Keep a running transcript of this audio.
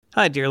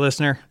Hi, dear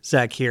listener.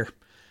 Zach here.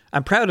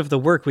 I'm proud of the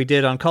work we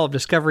did on Call of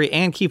Discovery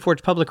and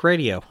KeyForge Public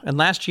Radio, and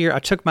last year I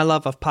took my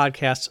love of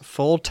podcasts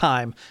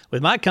full-time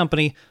with my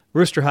company,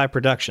 Rooster High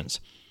Productions.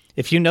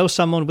 If you know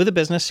someone with a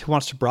business who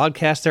wants to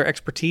broadcast their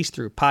expertise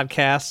through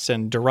podcasts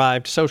and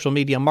derived social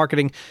media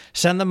marketing,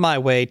 send them my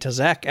way to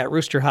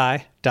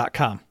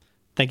zach@roosterhigh.com.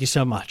 Thank you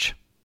so much.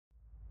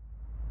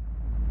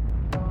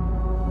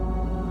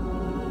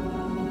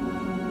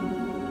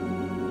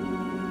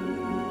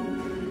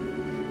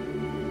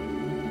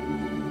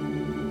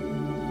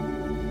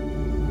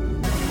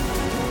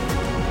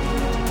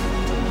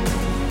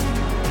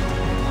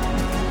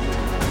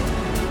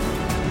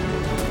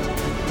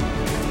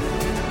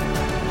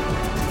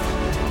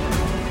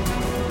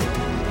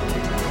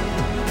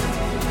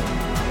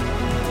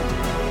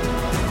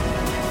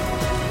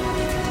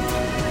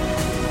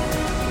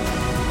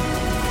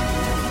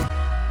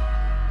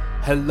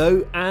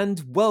 Hello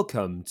and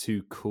welcome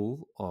to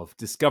Call of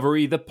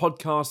Discovery, the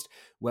podcast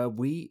where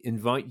we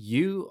invite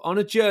you on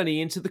a journey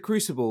into the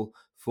Crucible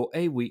for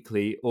a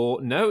weekly,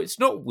 or no, it's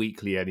not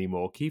weekly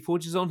anymore.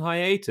 KeyForge is on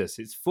hiatus.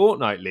 It's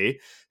fortnightly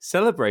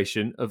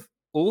celebration of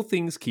all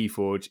things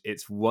KeyForge,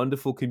 its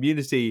wonderful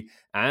community,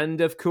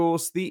 and of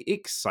course the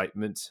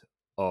excitement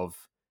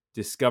of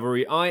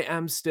Discovery. I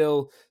am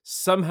still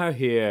somehow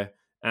here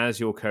as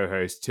your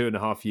co-host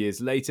 2.5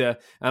 years later,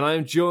 and I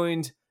am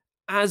joined,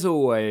 as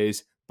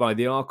always, by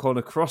the Archon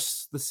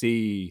across the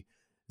sea,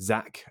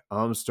 Zach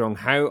Armstrong.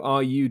 How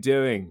are you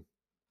doing,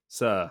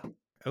 sir?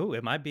 Oh,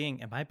 am I being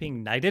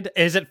knighted?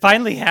 Is it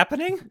finally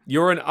happening?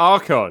 You're an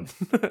Archon,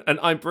 and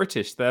I'm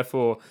British.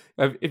 Therefore,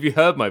 if you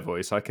heard my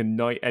voice, I can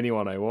knight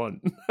anyone I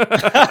want.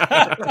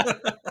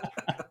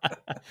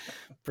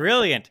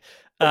 Brilliant.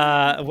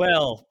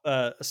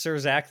 Sir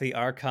Zach the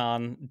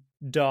Archon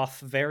doth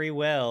very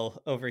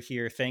well over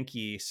here. Thank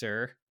ye,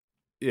 sir.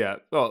 Yeah,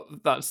 well,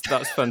 that's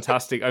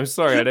fantastic. I'm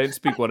sorry, I don't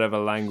speak whatever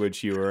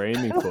language you were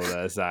aiming for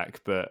there, Zach.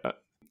 But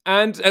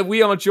and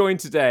we are joined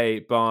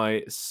today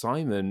by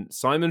Simon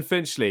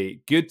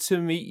Finchley. Good to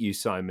meet you,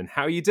 Simon.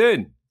 How are you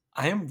doing?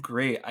 I am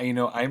great.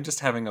 I'm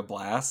just having a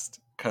blast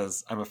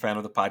because I'm a fan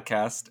of the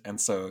podcast, and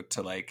so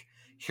to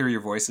hear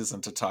your voices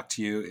and to talk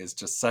to you is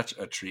just such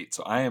a treat.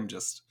 So I am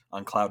just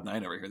on cloud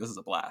nine over here. This is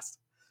a blast.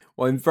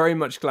 Well, I'm very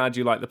much glad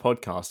you like the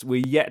podcast.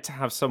 We're yet to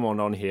have someone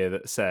on here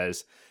that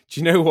says, do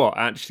you know what?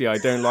 Actually, I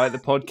don't like the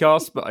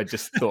podcast, but I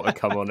just thought I'd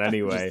come on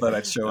anyway. Just thought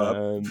I'd show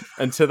up.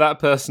 And to that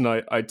person,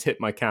 I tip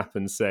my cap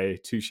and say,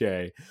 touche.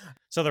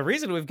 So the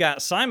reason we've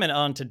got Simon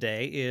on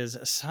today is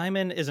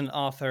Simon is an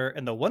author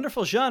in the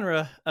wonderful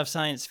genre of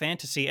science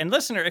fantasy. And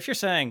listener, if you're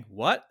saying,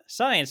 what?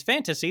 Science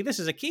fantasy? This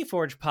is a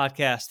KeyForge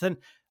podcast. Then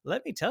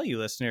let me tell you,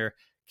 listener,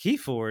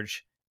 KeyForge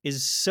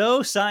is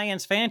so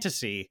science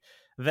fantasy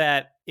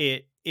that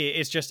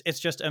it's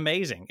just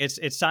amazing.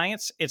 It's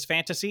science, it's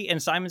fantasy,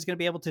 and Simon's going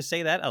to be able to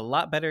say that a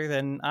lot better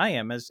than I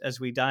am as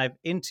we dive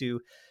into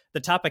the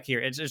topic here.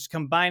 It's just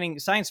combining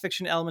science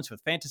fiction elements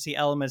with fantasy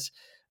elements,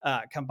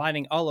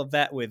 combining all of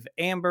that with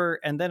Amber,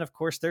 and then of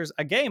course there's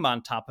a game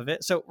on top of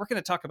it. So we're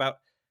going to talk about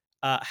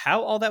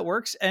how all that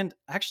works and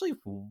actually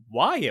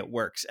why it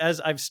works.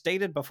 As I've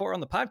stated before on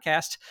the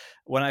podcast,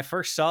 when I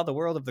first saw the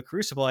world of the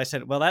Crucible, I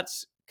said, well,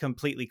 that's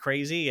completely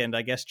crazy, and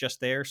I guess just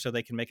there so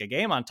they can make a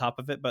game on top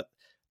of it. But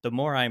the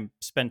more I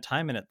spend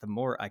time in it, the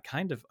more I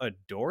kind of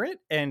adore it,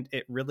 and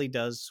it really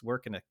does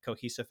work in a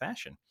cohesive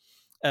fashion.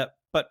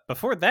 But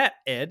before that,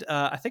 Ed,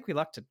 I think we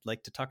like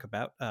to talk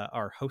about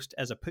our host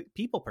as a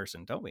people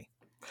person, don't we?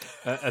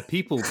 A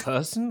people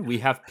person? We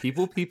have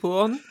people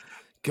on?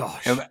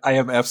 Gosh. I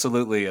am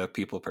absolutely a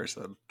people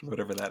person,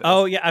 whatever that is.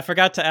 Oh, yeah, I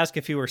forgot to ask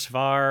if you were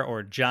Svar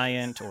or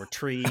giant or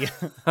tree.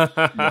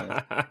 No.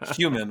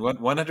 Human,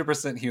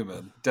 100%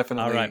 human.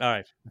 Definitely. All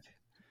right.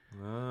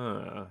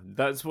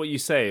 That's what you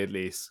say, at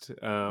least.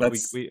 We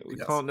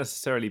yes. Can't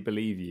necessarily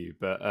believe you,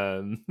 but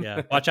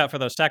yeah. Watch out for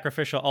those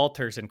sacrificial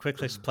altars and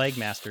Quickless Plague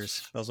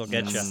Masters. Those will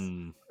get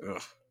you.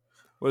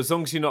 Well, as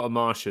long as you're not a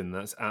Martian,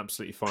 that's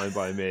absolutely fine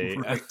by me.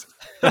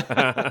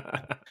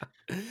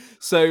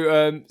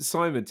 So,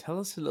 Simon, tell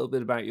us a little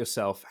bit about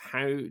yourself.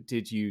 How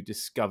did you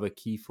discover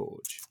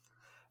KeyForge?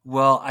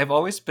 Well, I've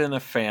always been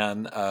a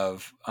fan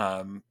of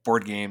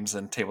board games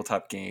and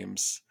tabletop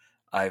games.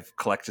 I've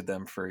collected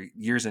them for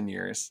years and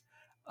years.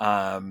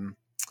 And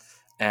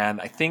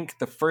I think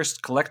the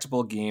first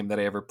collectible game that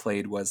I ever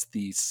played was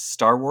the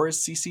Star Wars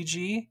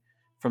CCG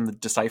from the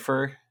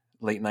Decipher,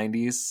 late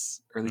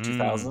 90s, early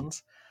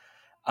 2000s,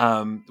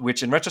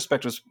 which in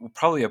retrospect was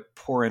probably a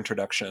poor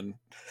introduction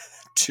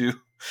to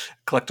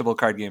collectible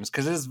card games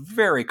because it is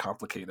very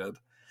complicated.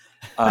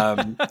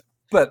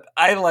 But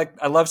I love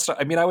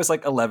I was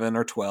like 11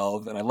 or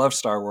 12 and I loved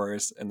Star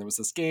Wars, and there was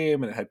this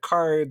game and it had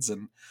cards,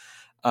 and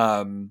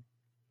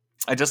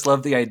I just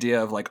love the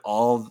idea of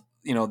all,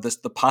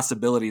 the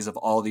possibilities of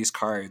all these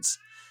cards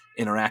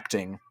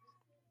interacting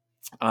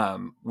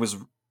was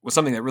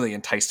something that really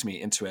enticed me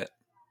into it.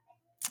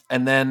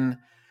 And then,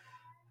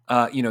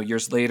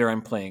 years later,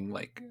 I'm playing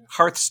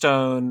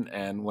Hearthstone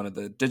and one of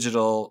the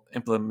digital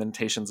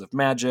implementations of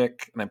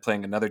Magic, and I'm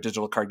playing another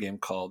digital card game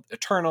called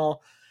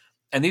Eternal.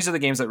 these are the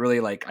games that really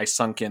like I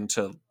sunk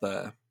into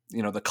the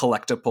the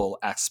collectible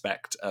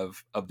aspect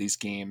of these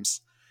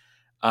games.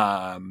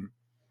 But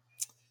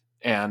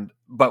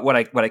what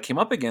I came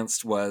up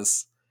against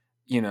was,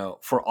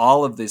 for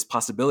all of these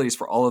possibilities,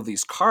 for all of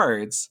these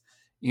cards,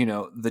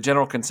 the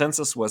general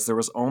consensus was there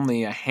was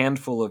only a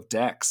handful of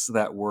decks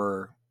that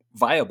were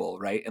viable,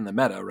 right, in the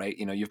meta, right?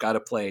 You've got to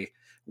play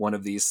one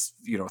of these,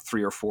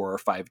 3 or 4 or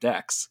 5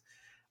 decks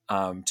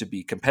to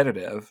be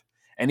competitive.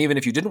 And even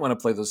if you didn't want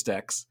to play those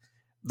decks,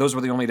 those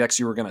were the only decks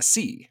you were going to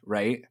see,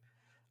 right?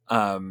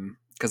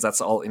 Because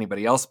that's all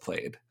anybody else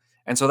played.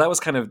 And so that was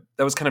kind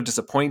of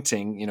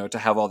disappointing, to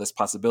have all this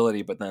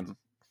possibility, but then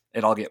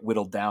it all get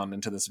whittled down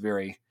into this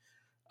very,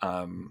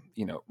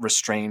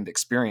 restrained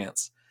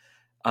experience.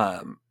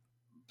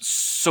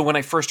 So when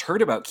I first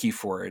heard about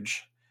KeyForge,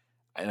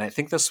 and I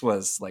think this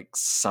was like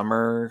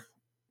summer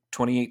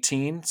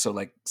 2018, so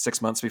like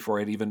 6 months before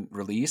it even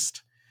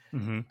released,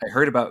 Mm-hmm. I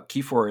heard about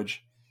KeyForge,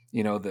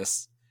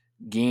 this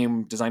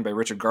game designed by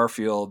Richard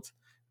Garfield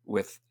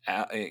with,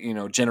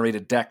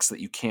 generated decks that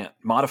you can't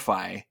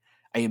modify.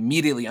 I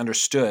immediately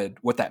understood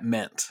what that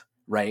meant,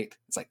 right?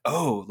 It's like,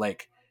 oh,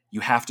 like you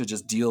have to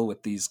just deal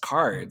with these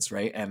cards,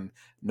 right? And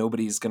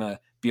nobody's going to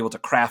be able to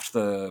craft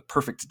the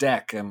perfect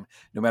deck. And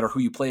no matter who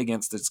you play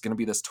against, it's going to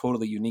be this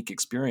totally unique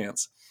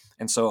experience.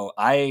 And so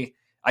I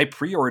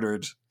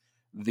pre-ordered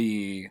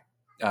the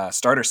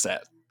starter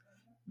set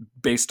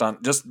based on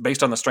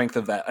the strength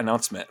of that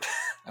announcement.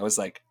 I was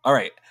like, all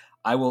right,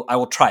 I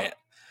will try it.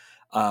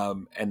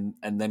 And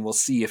then we'll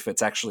see if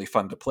it's actually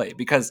fun to play,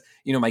 because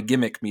my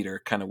gimmick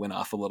meter kind of went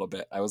off a little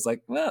bit. I was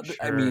like, well,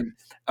 Sure.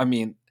 I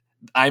mean,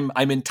 I'm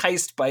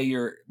enticed by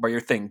your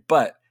thing,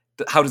 but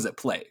how does it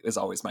play is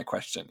always my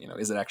question.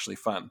 Is it actually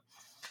fun?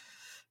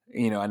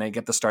 And I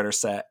get the starter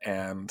set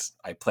and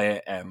I play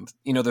it, and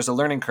there's a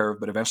learning curve,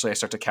 but eventually I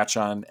start to catch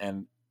on,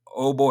 and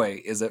oh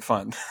boy, is it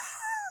fun!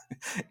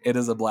 It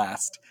is a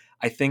blast.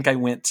 I think I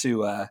went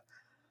to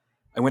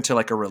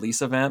like a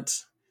release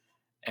event.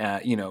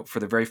 For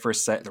the very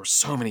first set, there were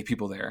so many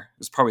people there. It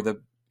was probably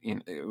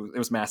it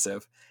was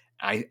massive.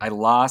 I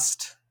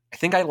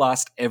think I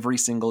lost every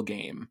single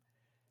game,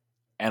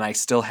 and I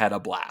still had a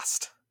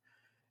blast.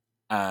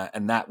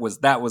 And that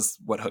was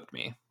what hooked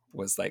me.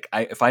 Was like,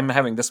 if I'm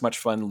having this much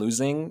fun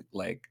losing,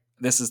 like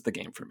this is the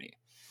game for me,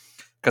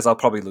 because I'll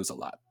probably lose a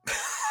lot.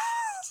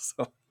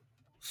 So.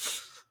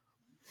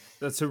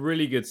 That's a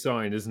really good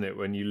sign, isn't it?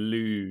 When you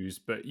lose,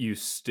 but you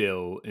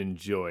still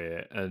enjoy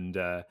it. And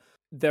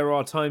there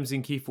are times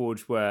in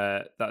KeyForge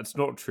where that's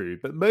not true,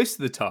 but most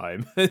of the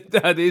time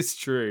that is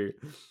true.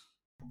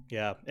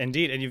 Yeah,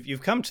 indeed, and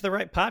you've come to the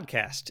right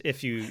podcast.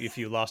 If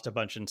you lost a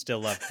bunch and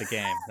still loved the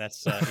game,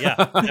 that's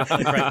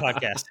definitely the right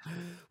podcast.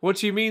 What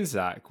do you mean,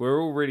 Zach?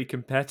 We're all really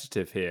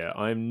competitive here.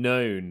 I'm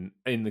known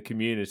in the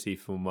community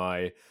for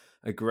my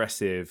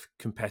aggressive,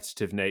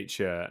 competitive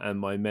nature and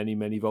my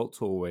many Vault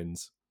Tour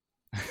wins.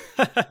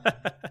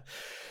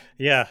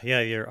 Yeah,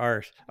 you're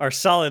our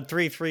solid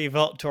 3-3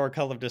 Vault Tour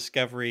Call of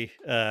Discovery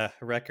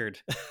record.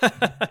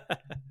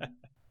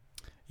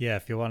 Yeah,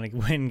 if you want to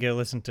win, go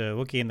listen to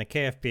Wookie and the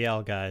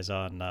KFPL guys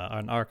on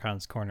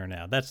Archon's Corner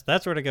now.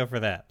 That's where to go for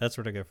that.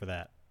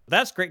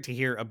 That's great to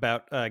hear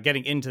about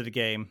getting into the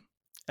game,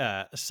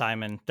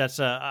 Simon. That's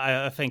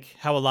I think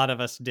how a lot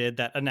of us did.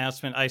 That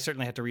announcement, I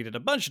certainly had to read it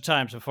a bunch of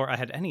times before I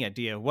had any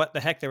idea what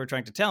the heck they were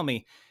trying to tell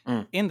me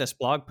in this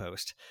blog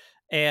post.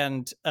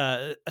 And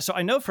so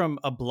I know from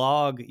a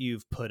blog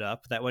you've put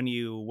up that when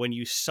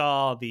you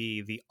saw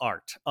the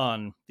art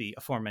on the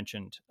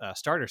aforementioned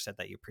starter set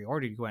that you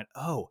pre-ordered, you went,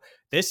 "Oh,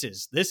 this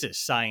is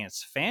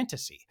science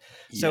fantasy."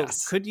 So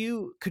Yes. could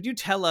you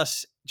tell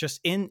us, just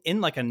in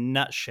like a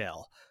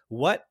nutshell,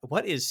 what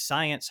is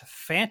science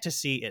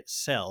fantasy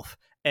itself,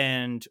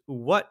 and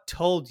what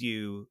told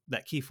you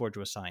that KeyForge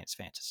was science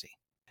fantasy?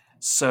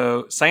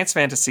 So science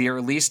fantasy, or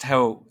at least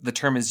how the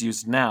term is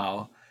used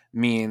now,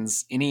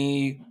 means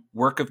any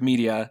work of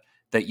media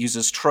that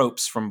uses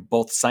tropes from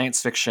both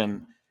science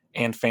fiction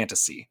and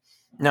fantasy.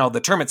 Now,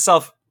 the term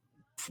itself,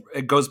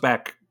 it goes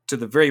back to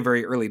the very,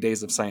 very early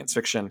days of science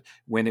fiction,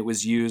 when it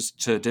was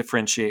used to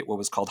differentiate what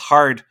was called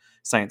hard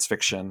science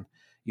fiction,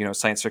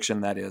 science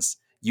fiction that is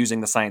using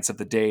the science of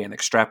the day and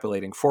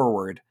extrapolating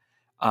forward,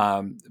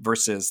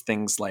 versus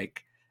things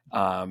like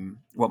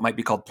what might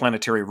be called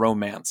planetary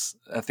romance,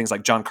 things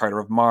like John Carter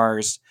of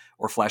Mars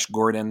or Flash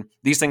Gordon.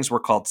 These things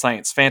were called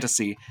science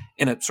fantasy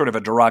in a sort of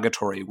a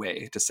derogatory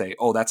way, to say,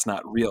 oh, that's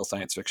not real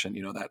science fiction.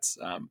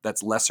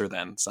 That's lesser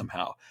than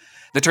somehow.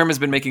 The term has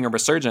been making a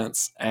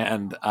resurgence,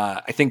 and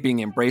I think being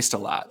embraced a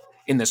lot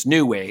in this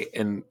new way,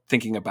 in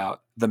thinking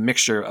about the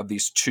mixture of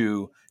these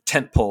two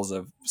tent poles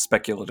of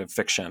speculative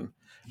fiction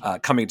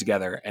coming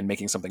together and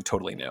making something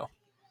totally new.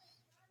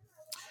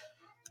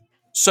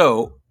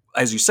 So,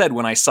 as you said,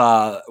 when I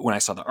saw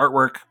the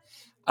artwork,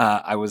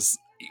 I was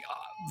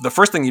the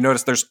first thing you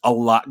notice. There's a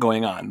lot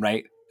going on,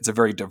 right? It's a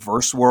very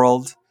diverse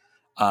world.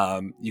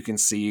 You can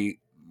see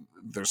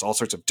there's all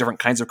sorts of different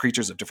kinds of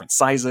creatures of different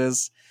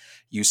sizes.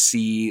 You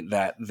see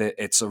that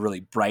it's a really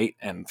bright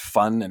and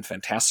fun and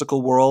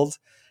fantastical world,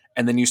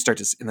 and then you start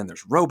to, and then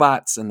there's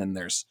robots, and then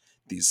there's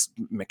these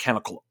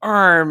mechanical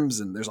arms,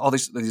 and there's all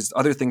these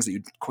other things that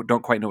you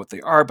don't quite know what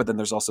they are. But then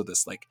there's also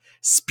this like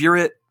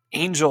spirit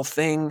angel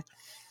thing,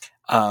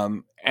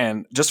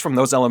 and just from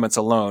those elements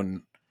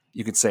alone,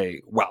 you could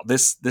say, wow,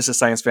 this is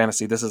science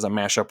fantasy. This is a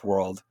mashup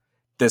world.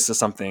 This is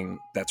something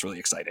that's really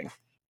exciting.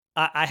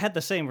 I had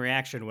the same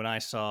reaction when I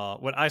saw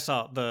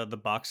the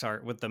box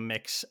art with the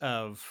mix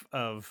of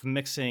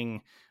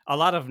mixing a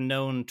lot of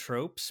known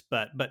tropes,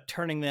 but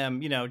turning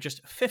them,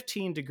 just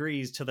 15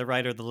 degrees to the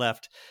right or the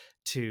left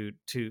to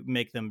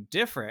make them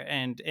different.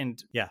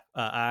 And yeah,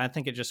 I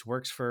think it just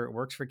works for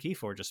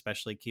KeyForge,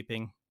 especially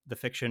keeping the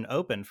fiction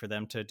open for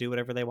them to do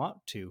whatever they want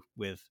to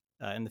with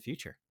in the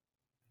future.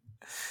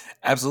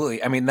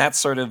 Absolutely. I mean,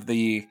 that's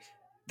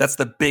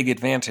the big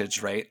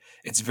advantage, right?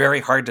 It's very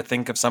hard to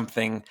think of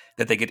something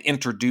that they could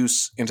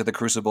introduce into the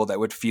Crucible that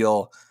would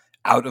feel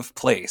out of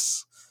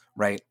place,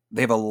 right?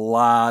 They have a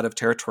lot of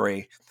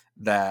territory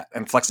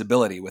and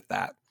flexibility with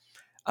that.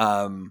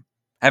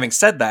 Having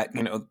said that,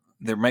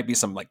 there might be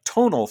some like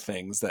tonal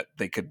things that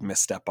they could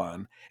misstep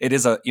on. It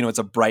is it's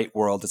a bright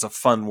world. It's a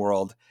fun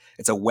world.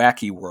 It's a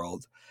wacky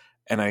world.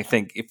 And I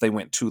think if they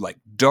went too like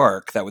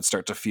dark, that would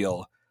start to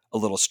feel a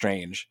little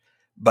strange.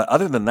 But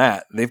other than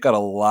that, they've got a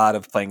lot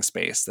of playing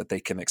space that they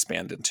can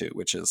expand into,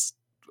 which is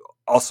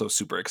also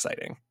super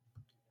exciting.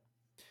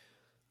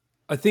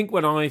 I think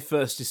when I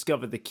first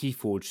discovered the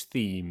KeyForge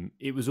theme,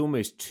 it was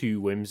almost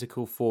too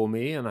whimsical for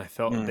me, and I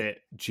felt a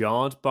bit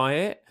jarred by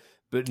it.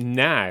 But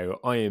now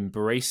I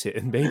embrace it,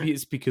 and maybe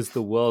it's because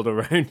the world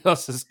around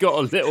us has got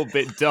a little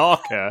bit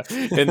darker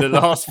in the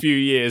last few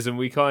years, and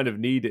we kind of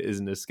need it as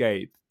an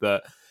escape.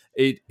 But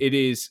it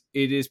is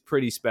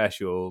pretty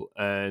special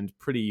and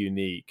pretty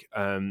unique.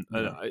 And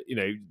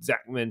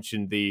Zach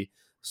mentioned the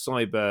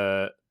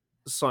cyberpunk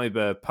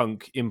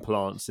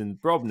implants in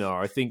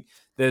Brobnar. I think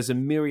there's a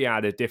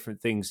myriad of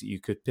different things that you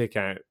could pick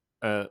out.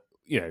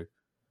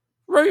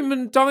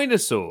 Roman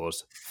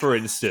dinosaurs, for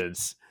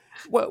instance.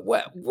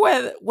 Where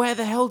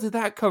the hell did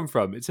that come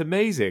from? It's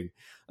amazing.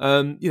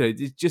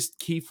 Just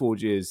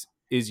KeyForge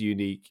is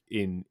unique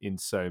in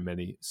so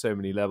many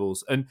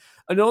levels. And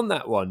on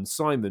that one,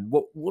 Simon,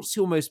 what's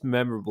your most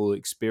memorable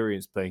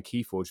experience playing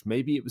KeyForge?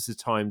 Maybe it was the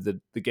time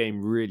that the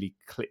game really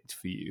clicked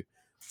for you.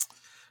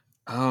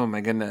 Oh my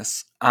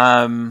goodness.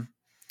 I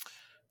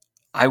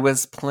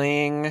was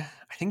playing,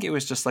 I think it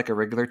was just like a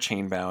regular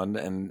Chainbound,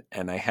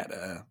 and I had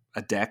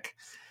a deck,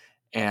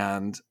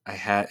 and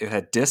it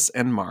had Dis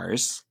and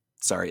Mars.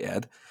 Sorry,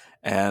 Ed.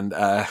 And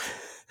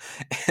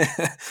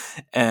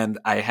and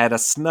I had a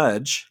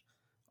Snudge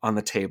on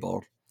the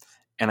table,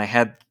 and I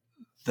had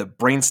the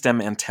Brainstem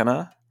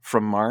antenna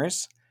from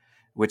Mars,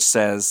 which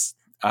says,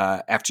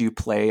 after you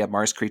play a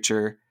Mars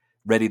creature,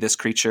 ready this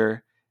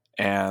creature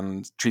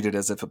and treat it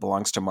as if it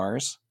belongs to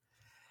Mars.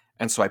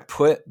 And so I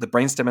put the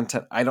Brainstem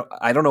antenna. I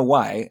don't know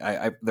why.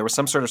 There was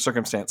some sort of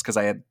circumstance, because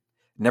I had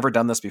never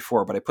done this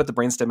before, but I put the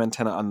Brainstem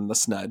antenna on the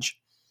Snudge.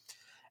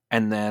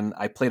 And then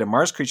I played a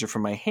Mars creature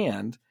from my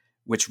hand,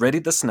 which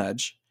readied the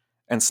Snudge.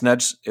 And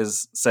Snudge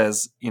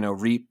says,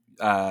 reap.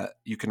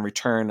 You can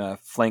return a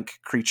flank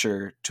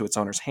creature to its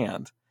owner's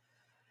hand.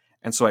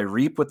 And so I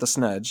reap with the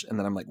Snudge, and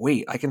then I'm like,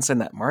 wait, I can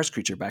send that Mars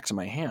creature back to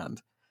my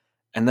hand,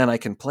 and then I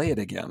can play it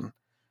again,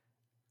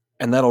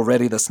 and that'll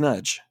ready the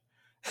Snudge.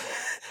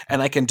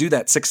 And I can do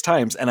that 6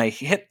 times, and I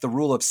hit the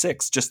rule of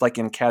 6, just like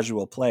in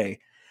casual play,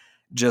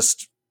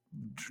 just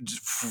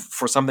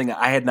for something that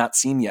I had not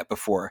seen yet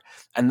before.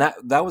 And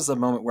that was the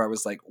moment where I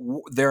was like,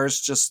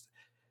 there's just,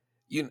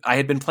 I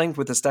had been playing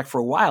with this deck for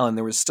a while, and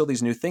there was still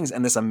these new things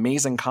and this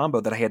amazing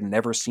combo that I had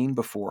never seen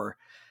before.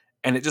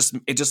 And it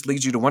just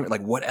leads you to wonder,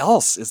 like, what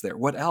else is there?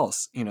 What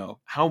else?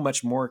 How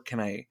much more can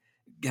I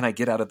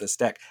get out of this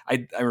deck?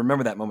 I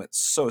remember that moment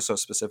so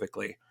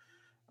specifically,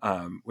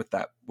 with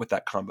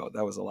that combo.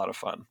 That was a lot of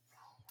fun.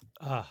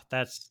 Oh,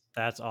 that's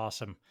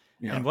awesome.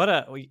 Yeah. And what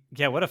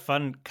a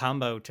fun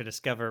combo to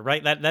discover,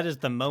 right? That is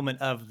the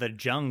moment of the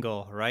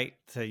jungle, right?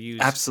 To use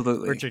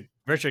absolutely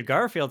Richard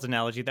Garfield's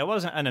analogy, that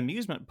wasn't an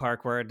amusement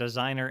park where a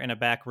designer in a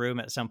back room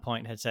at some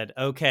point had said,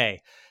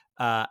 okay.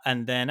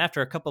 And then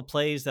after a couple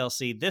plays, they'll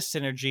see this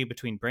synergy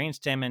between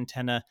Brainstem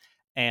Antenna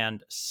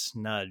and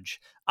Snudge.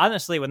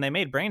 Honestly, when they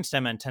made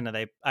Brainstem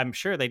Antenna, I'm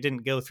sure they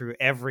didn't go through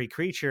every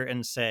creature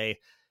and say,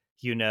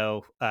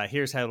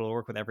 here's how it'll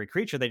work with every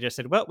creature. They just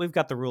said, well, we've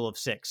got the rule of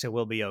 6, so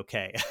we'll be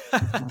okay.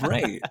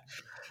 Right.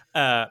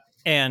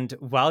 And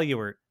while you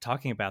were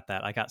talking about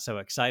that, I got so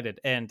excited.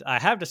 And I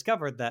have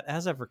discovered that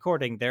as of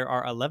recording, there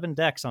are 11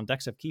 decks on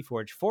Decks of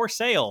KeyForge for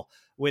sale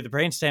with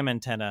Brainstem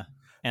Antenna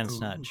and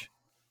Snudge.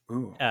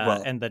 Ooh.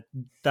 And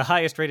the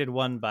highest rated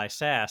one by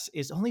SAS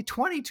is only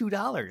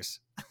 $22.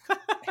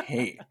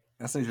 Hey,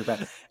 that's not too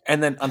bad.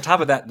 And then on top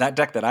of that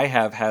deck that I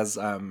have has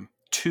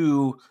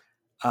 2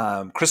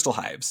 crystal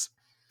hives.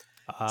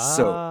 Oh.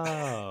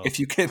 So if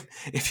you can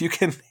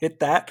hit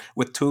that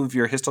with 2 of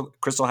your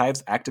crystal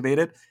hives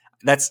activated,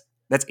 that's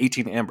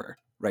 18 amber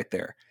right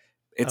there.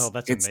 It's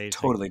amazing.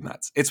 Totally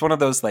nuts. It's one of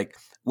those like,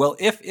 well,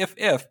 if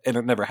and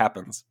it never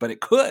happens, but it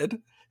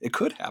could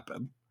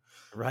happen.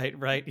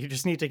 Right. You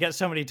just need to get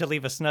somebody to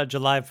leave a snudge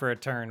alive for a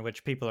turn,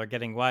 which people are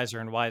getting wiser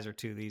and wiser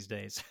to these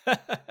days.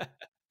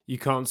 You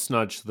can't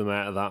snudge them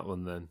out of that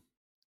one then.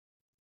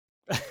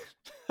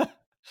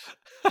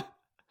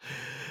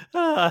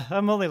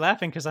 I'm only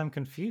laughing because I'm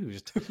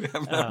confused.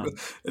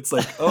 It's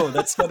like, oh,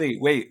 that's funny.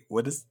 Wait,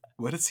 what does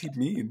he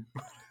mean?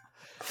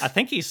 I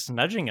think he's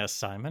snudging us,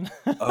 Simon.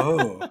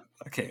 Oh,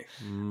 okay.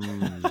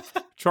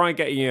 Try and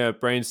get your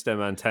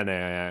brainstem antennae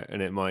out,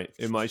 and it might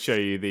show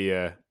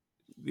you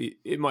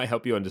it might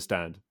help you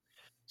understand.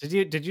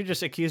 Did you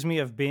just accuse me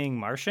of being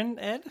Martian,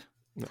 Ed?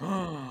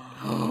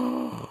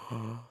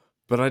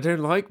 But I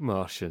don't like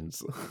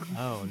Martians.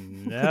 Oh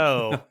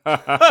no!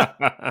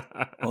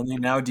 Only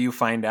now do you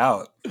find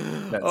out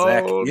that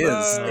Zach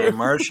is a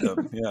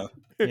Martian. Yeah.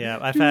 Yeah,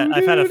 I've had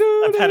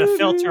a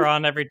filter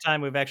on every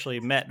time we've actually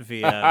met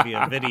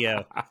via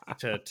video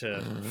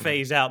to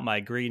phase out my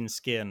green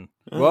skin.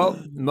 Well,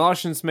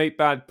 Martians make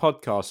bad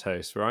podcast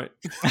hosts, right?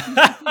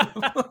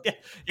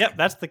 Yep,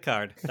 that's the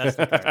card.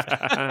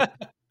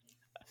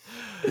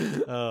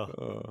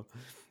 Oh.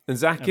 And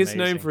Zach is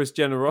known Amazing. for his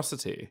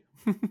generosity.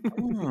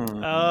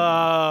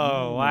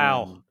 Oh,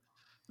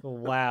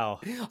 wow.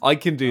 I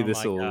can do Oh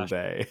this my all gosh.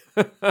 day.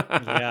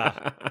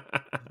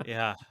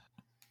 Yeah.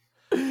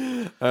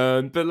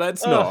 But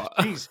let's not.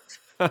 Geez.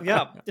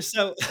 Yeah. Let's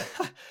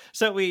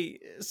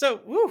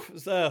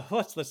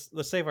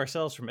save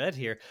ourselves from Ed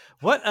here.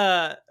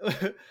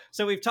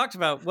 So we've talked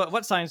about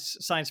what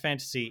science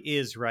fantasy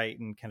is, right,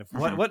 and kind of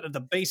what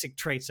the basic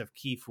traits of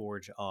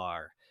KeyForge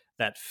are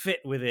that fit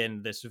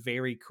within this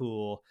very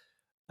cool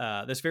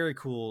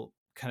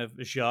kind of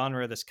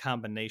genre, this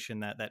combination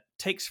that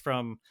takes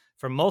from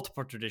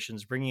multiple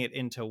traditions, bringing it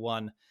into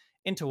one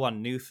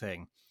new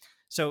thing.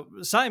 So,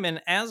 Simon,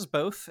 as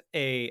both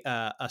a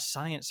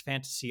science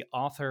fantasy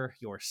author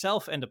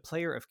yourself and a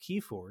player of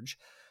KeyForge,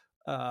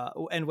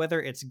 and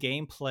whether it's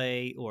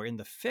gameplay or in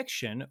the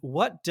fiction,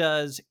 what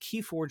does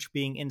KeyForge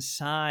being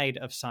inside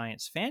of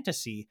science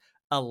fantasy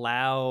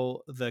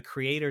allow the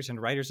creators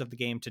and writers of the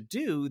game to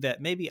do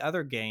that maybe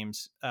other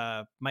games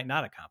might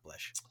not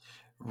accomplish?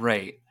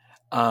 Right.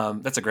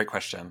 That's a great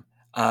question.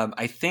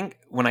 I think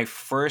when I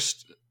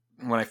first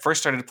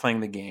started playing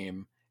the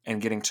game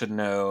and getting to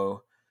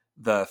know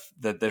the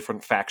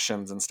different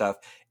factions and stuff,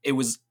 it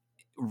was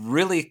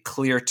really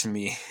clear to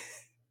me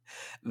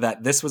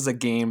that this was a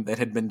game that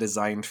had been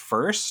designed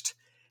first,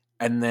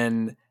 and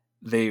then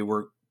they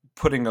were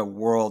putting a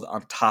world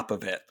on top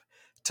of it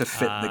to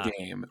fit the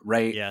game,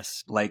 right?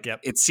 Yes. Like,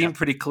 it seemed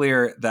pretty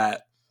clear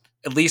that,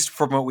 at least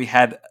from what we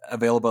had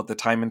available at the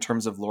time in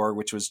terms of lore,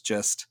 which was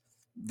just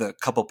the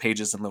couple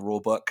pages in the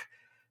rule book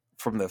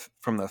for the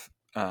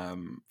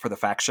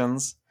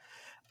factions,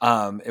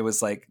 it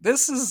was like,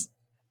 this is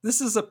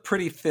a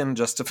pretty thin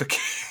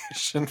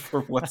justification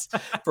for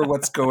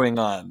what's going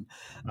on.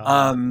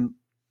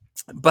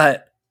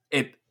 But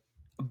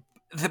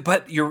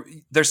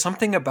there's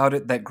something about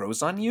it that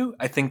grows on you.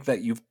 I think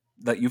that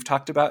you've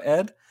talked about,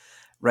 Ed,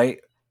 right?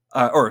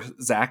 Or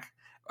Zach,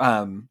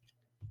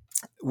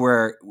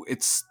 where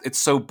it's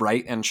so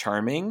bright and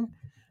charming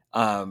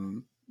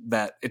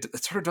that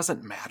it sort of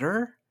doesn't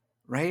matter,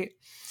 right?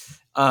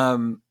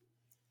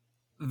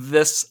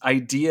 This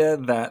idea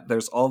that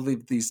there's all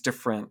these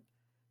different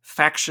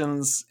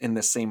factions in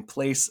the same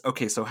place.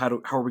 Okay, so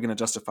how are we going to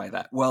justify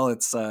that? Well,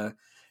 it's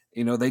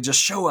they just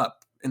show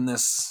up on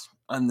this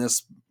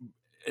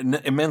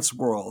immense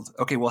world.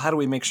 Okay, well, how do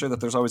we make sure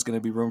that there's always going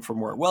to be room for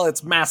more? Well,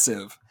 it's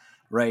massive,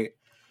 right?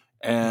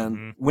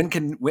 And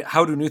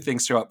how do new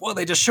things show up? Well,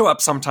 they just show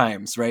up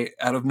sometimes, right?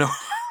 Out of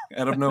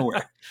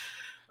nowhere.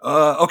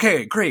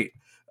 Okay, great.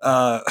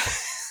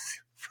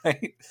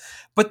 Right.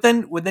 But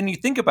then when you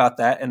think about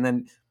that, and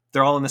then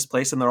they're all in this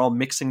place and they're all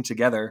mixing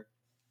together,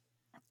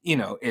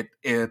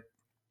 it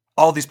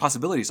all these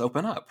possibilities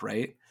open up,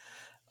 right?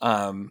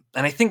 And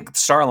I think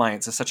Star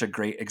Alliance is such a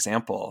great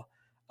example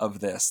of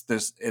this.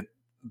 There's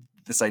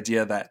this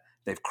idea that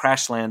they've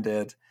crash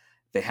landed,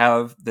 they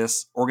have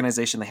this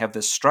organization, they have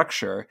this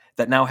structure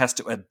that now has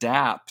to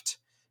adapt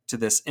to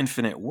this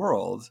infinite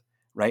world,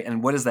 right?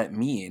 And what does that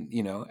mean?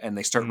 And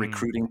they start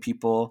recruiting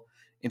people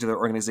into their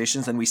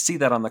organizations, and we see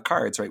that on the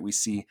cards, right? We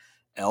see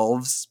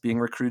elves being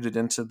recruited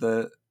into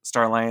the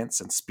Star Alliance,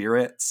 and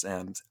spirits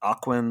and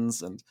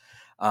Aquans, and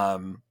I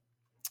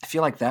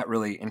feel like that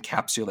really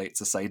encapsulates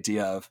this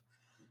idea of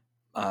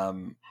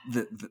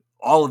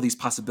all of these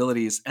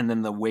possibilities, and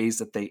then the ways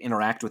that they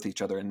interact with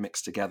each other and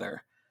mix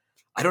together.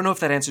 I don't know if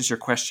that answers your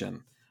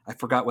question. I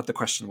forgot what the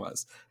question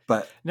was,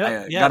 but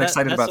I got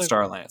excited about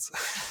Star Alliance.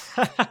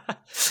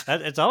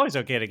 It's always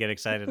okay to get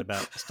excited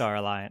about Star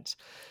Alliance.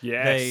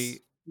 Yes,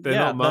 they're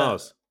not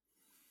Mars.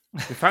 In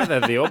fact,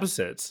 they're the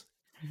opposites.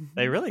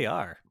 They really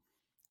are.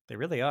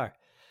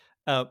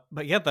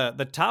 But yeah,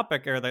 the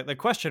topic or the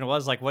question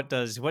was like, what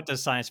does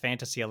science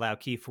fantasy allow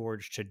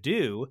KeyForge to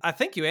do? I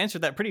think you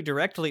answered that pretty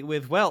directly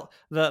with, well,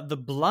 the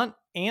blunt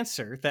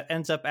answer that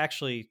ends up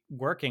actually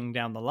working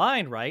down the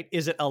line, right,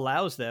 is it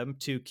allows them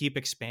to keep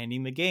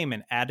expanding the game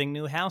and adding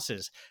new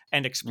houses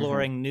and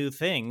exploring new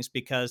things,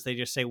 because they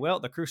just say, well,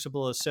 the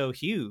Crucible is so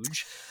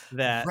huge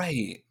that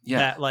Right.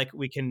 Yeah. like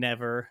we can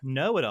never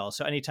know it all.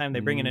 So anytime they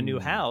bring in a new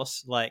Mm.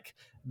 house, like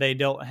they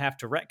don't have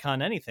to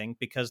retcon anything,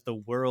 because the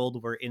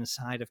world we're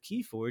inside of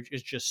KeyForge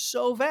is just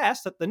so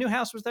vast that the new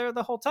house was there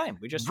the whole time.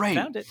 We just Right.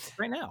 found it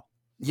right now.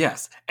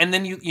 Yes. And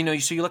then you know,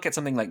 so you look at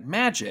something like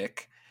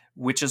Magic,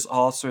 which is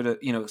all sort of,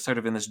 you know, sort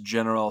of in this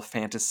general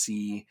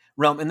fantasy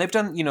realm. And they've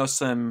done,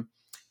 some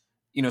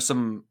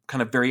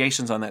kind of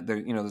variations on that.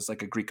 There, there's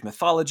like a Greek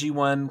mythology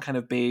one kind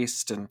of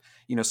based, and,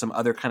 some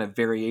other kind of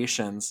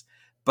variations.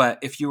 But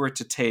if you were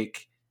to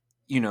take,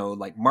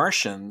 like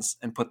Martians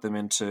and put them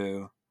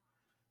into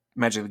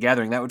Magic the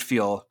Gathering, that would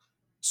feel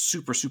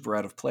super, super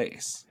out of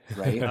place,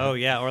 right? Oh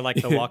yeah, or like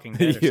The Walking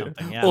Dead or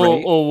something. Yeah. Or,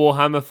 Right. or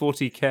Warhammer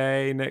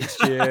 40k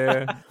next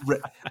year.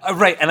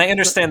 Right, and I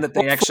understand that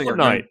they Or actually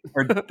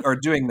are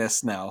doing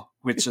this now,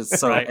 which is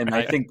so. Right, and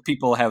right. I think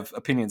people have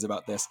opinions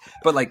about this,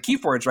 but like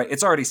KeyForge, right?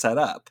 It's already set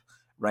up,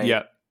 right?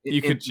 Yeah,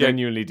 you could they're-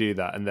 genuinely do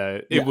that, and Yeah.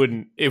 it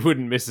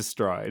wouldn't miss a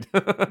stride.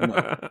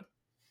 No.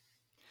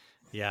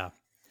 Yeah.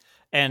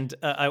 And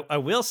I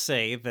will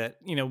say that,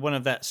 one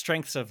of the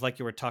strengths of, like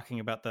you were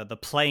talking about, the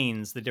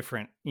planes, the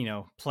different,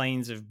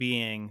 planes of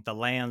being, the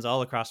lands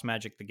all across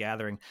Magic the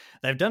Gathering,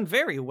 they've done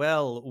very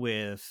well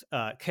with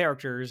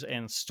characters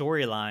and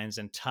storylines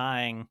and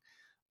tying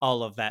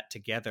all of that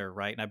together,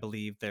 right? And I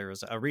believe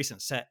there's a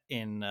recent set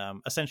in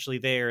essentially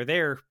their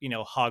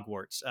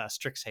Hogwarts,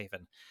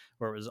 Strixhaven,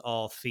 where it was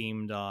all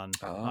themed on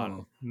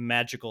Oh.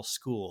 magical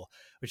school,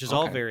 which is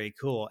all Okay. very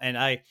cool. And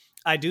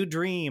I do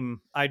dream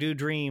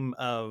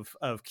of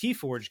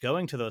KeyForge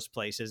going to those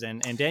places,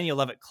 and Daniel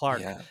Levitt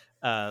Clark,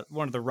 Yeah.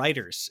 one of the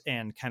writers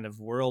and kind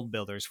of world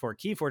builders for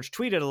KeyForge,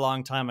 tweeted a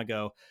long time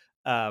ago.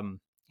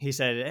 He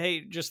said,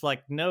 "Hey, just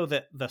like know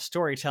that the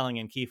storytelling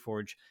in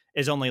KeyForge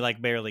is only like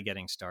barely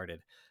getting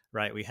started,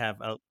 right? We have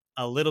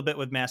a little bit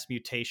with Mass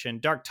Mutation.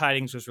 Dark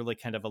Tidings was really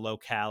kind of a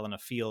locale and a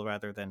feel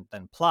rather than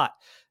plot.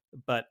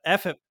 But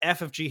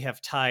FFG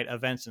have tied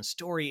events and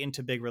story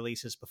into big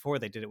releases before.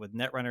 They did it with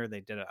Netrunner.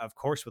 They did it, of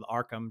course, with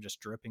Arkham,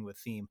 just dripping with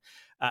theme.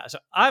 So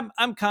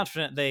I'm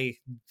confident they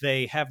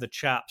have the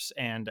chops,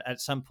 and at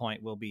some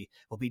point we'll be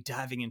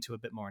diving into a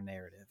bit more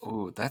narrative.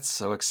 Oh, that's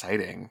so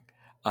exciting.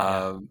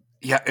 Yeah.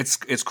 Yeah,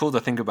 it's cool to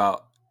think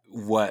about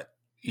what,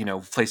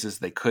 places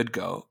they could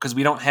go, because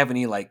we don't have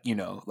any like,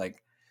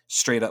 like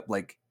straight up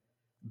like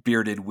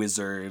bearded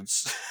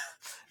wizards.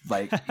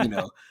 Like,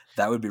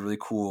 that would be really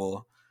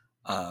cool.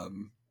 I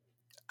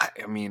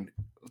mean,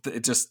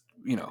 it just,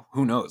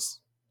 who knows?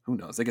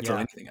 They could throw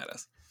Yeah. anything at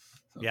us.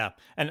 So. Yeah.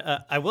 And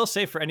I will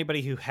say, for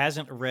anybody who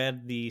hasn't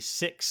read the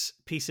 6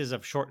 pieces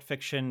of short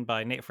fiction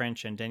by Nate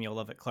French and Daniel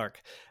Levitt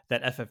Clark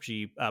that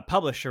FFG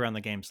published around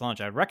the game's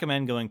launch, I'd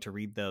recommend going to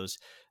read those.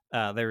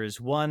 There is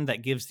one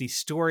that gives the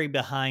story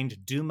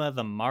behind Duma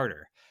the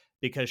Martyr,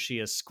 because she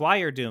is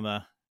Squire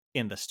Duma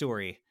in the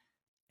story,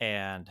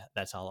 and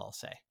that's all I'll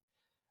say.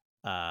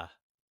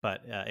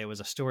 But it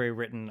was a story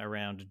written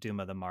around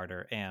Duma the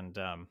Martyr, and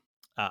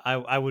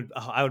I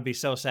would be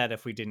so sad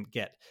if we didn't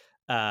get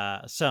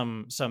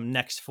some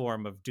next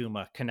form of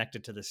Duma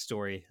connected to this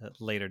story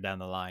later down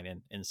the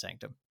line in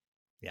Sanctum.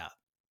 Yeah.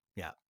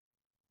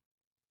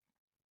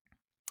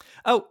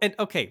 Oh, and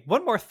okay,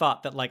 one more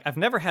thought that, like, I've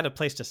never had a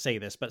place to say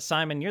this, but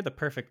Simon, you're the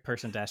perfect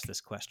person to ask this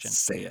question.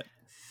 Say it.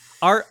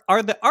 Are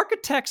the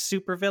architects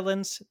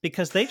supervillains?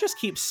 Because they just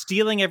keep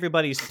stealing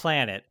everybody's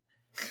planet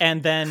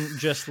and then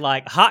just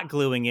like hot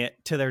gluing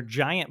it to their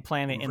giant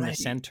planet in the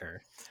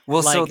center.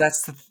 Well, so Like,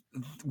 that's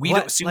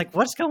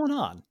what's going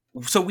on?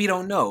 So we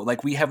don't know.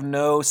 Like, we have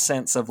no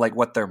sense of like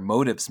what their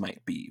motives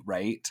might be,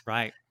 right?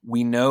 Right.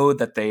 We know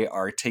that they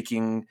are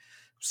taking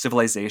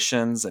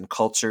civilizations and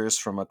cultures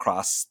from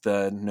across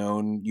the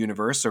known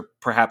universe, or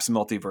perhaps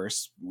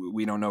multiverse,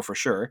 we don't know for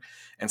sure,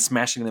 and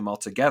smashing them all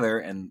together,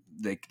 and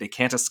they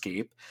can't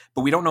escape.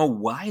 But we don't know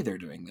why they're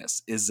doing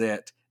this. Is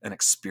it an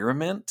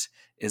experiment?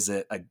 Is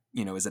it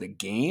a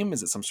game?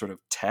 Is it some sort of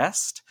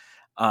test?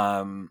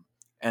 And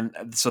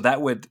so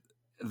that would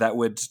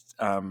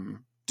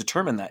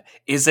determine that.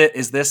 Is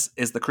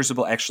the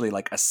Crucible actually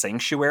like a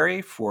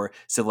sanctuary for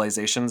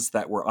civilizations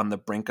that were on the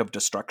brink of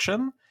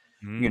destruction?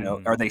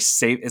 Are they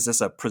safe? Is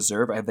this a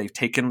preserve? Have they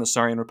taken the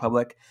Saurian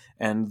Republic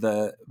and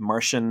the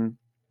Martian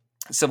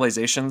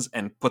civilizations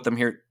and put them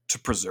here to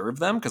preserve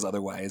them? Because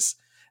otherwise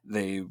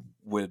they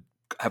would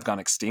have gone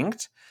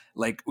extinct.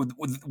 Like,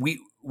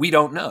 we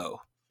don't know.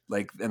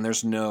 Like, and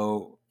there's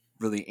no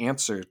really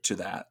answer to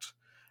that.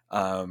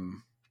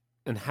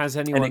 And has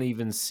anyone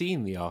even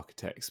seen the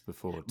architects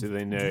before? Do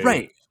they know?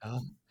 Right.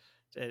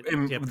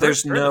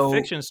 There's no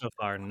fiction so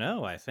far.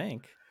 No, I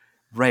think.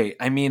 Right.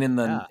 I mean, in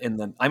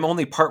the I'm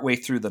only partway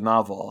through the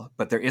novel,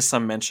 but there is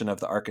some mention of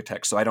the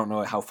architect, so I don't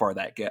know how far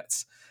that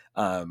gets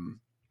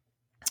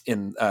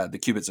in the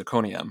Cubit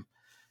Zirconium.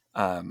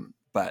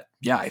 But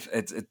yeah,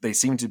 they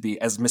seem to be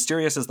as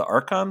mysterious as the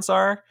Archons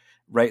are.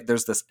 Right.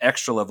 There's this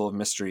extra level of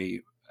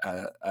mystery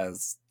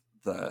as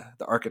the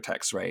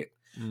architects, right?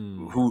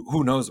 Mm.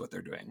 Who knows what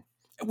they're doing,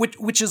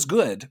 which is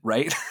good,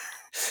 right?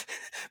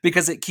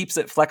 Because it keeps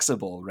it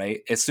flexible,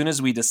 right? As soon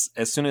as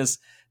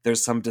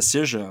there's some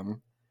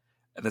decision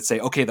that say,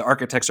 okay, the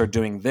architects are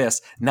doing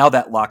this, now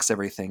that locks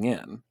everything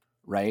in,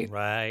 right?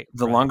 Right.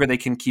 The right. longer they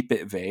can keep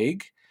it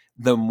vague,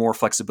 the more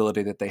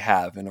flexibility that they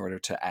have in order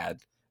to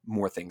add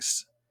more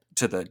things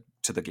to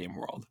the game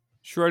world.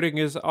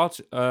 Schrodinger's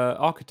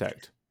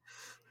architect.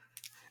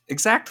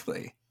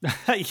 Exactly.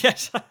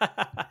 Yes.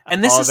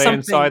 And this Are is they something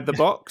inside the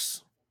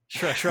box?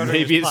 Schrodinger's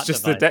Maybe it's plot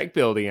just the device. deck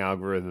building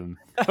algorithm.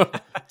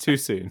 Too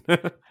soon.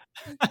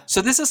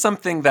 So this is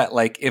something that,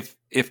 like, if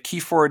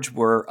KeyForge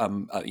were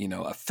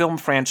a film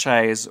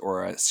franchise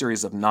or a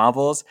series of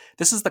novels,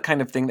 this is the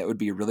kind of thing that would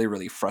be really,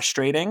 really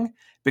frustrating,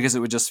 because it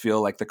would just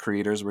feel like the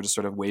creators were just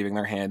sort of waving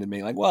their hand and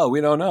being like, well,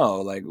 we don't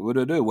know, like,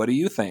 what do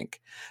you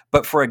think?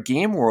 But for a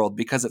game world,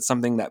 because it's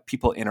something that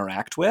people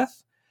interact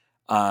with,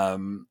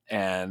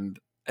 and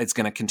it's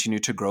going to continue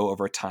to grow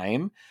over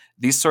time,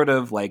 these sort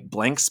of like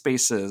blank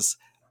spaces,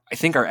 I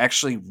think, are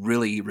actually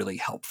really, really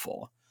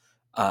helpful.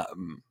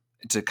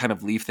 To kind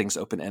of leave things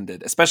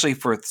open-ended, especially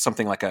for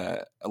something like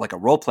a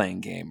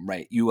role-playing game,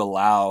 right?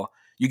 You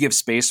give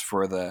space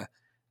for the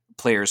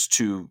players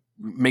to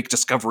make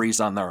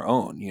discoveries on their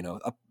own.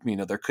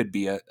 There could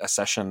be a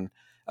session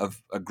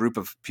of a group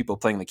of people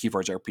playing the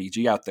KeyForge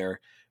RPG out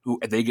there who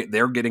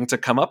they're getting to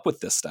come up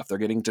with this stuff. They're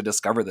getting to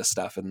discover this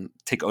stuff and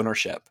take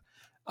ownership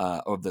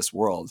of this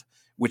world,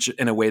 which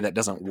in a way that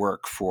doesn't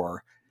work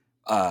for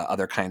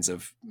other kinds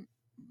of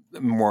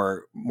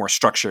more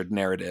structured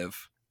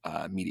narrative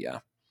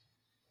media.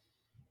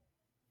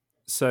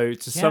 So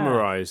to Yeah.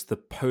 summarize, the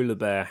polar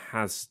bear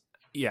has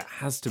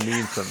to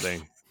mean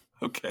something.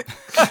 Okay.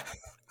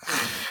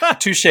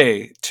 Touche.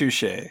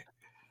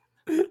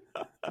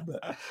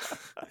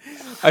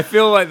 I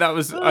feel like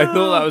I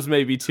thought that was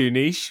maybe too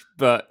niche,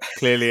 but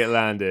clearly it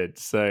landed.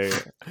 So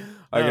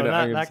I'm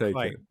gonna take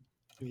quite. it.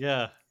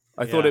 Yeah.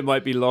 I thought it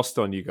might be lost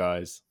on you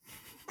guys.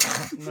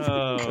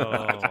 No.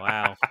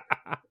 Wow.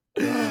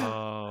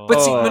 Oh,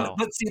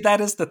 But see,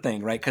 that is the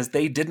thing, right? Because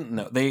they didn't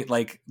know. They,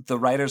 like, the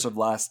writers of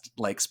Lost,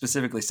 like,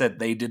 specifically said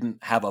they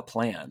didn't have a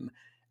plan.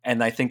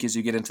 And I think as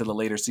you get into the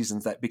later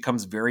seasons, that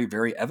becomes very,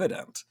 very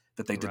evident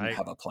that they didn't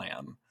have a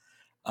plan,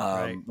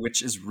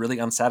 which is really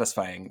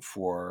unsatisfying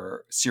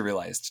for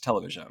serialized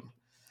television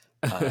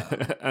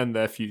and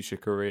their future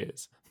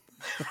careers.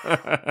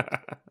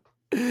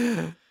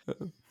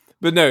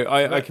 But no,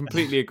 I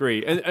completely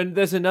agree. And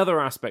there's another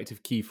aspect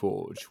of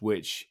KeyForge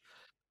which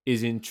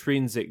is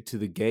intrinsic to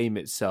the game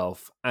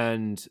itself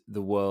and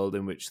the world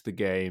in which the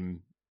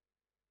game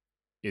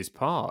is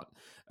part.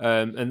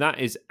 And that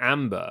is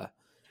Amber.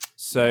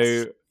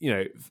 So,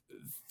 Yes.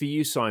 For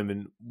you,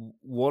 Simon,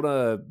 what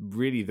are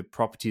really the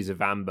properties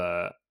of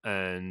Amber,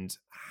 and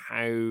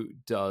how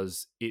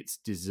does its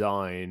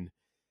design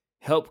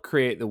help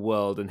create the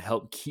world and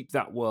help keep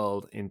that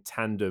world in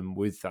tandem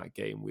with that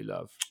game we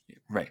love?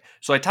 Right.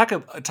 So I talk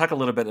a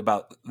little bit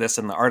about this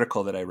in the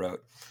article that I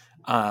wrote.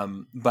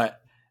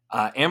 But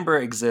Amber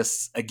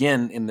exists,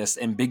 again, in this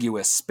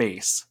ambiguous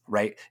space,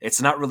 right?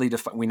 It's not really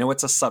defined. We know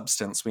it's a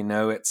substance. We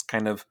know it's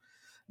kind of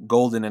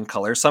golden in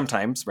color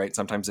sometimes, right?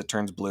 Sometimes it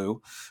turns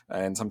blue,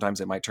 and sometimes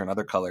it might turn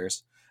other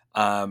colors.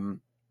 But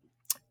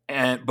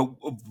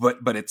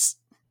it's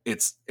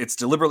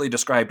deliberately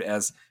described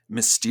as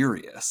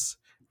mysterious,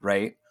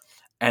 right?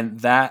 And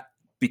that,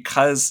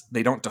 because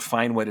they don't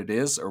define what it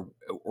is or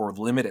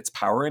limit its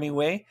power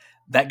anyway,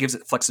 that gives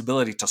it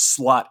flexibility to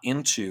slot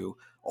into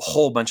a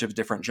whole bunch of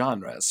different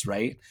genres,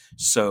 right?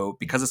 So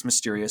because it's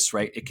mysterious,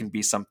 right, it can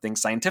be something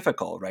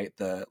scientifical, right?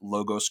 The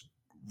Logos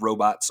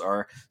robots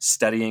are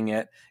studying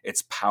it.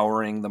 It's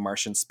powering the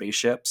Martian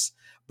spaceships.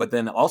 But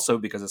then also,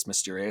 because it's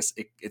mysterious,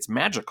 it's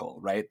magical,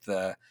 right?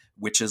 The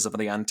witches of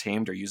the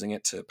Untamed are using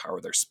it to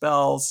power their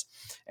spells,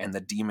 and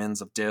the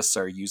demons of Dis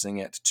are using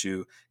it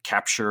to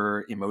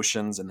capture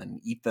emotions and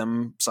then eat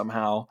them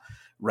somehow,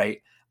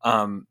 right?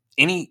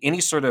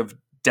 Any sort of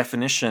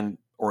definition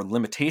or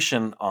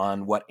limitation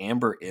on what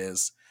Amber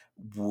is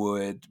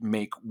would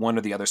make one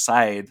or the other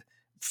side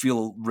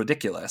feel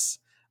ridiculous.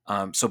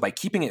 So by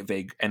keeping it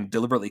vague and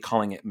deliberately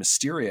calling it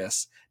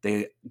mysterious,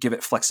 they give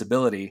it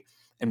flexibility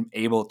and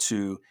able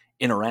to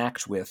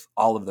interact with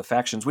all of the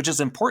factions, which is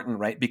important,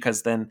 right?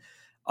 Because then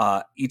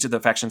each of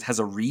the factions has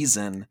a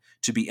reason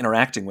to be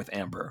interacting with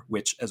Amber,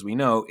 which, as we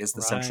know, is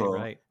the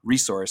central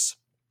resource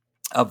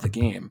of the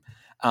game.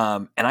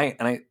 And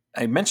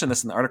I mentioned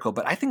this in the article,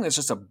 but I think that's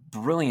just a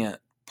brilliant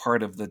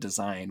part of the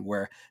design,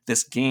 where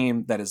this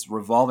game that is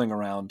revolving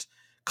around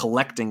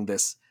collecting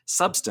this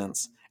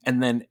substance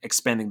and then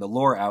expanding the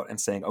lore out and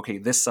saying, okay,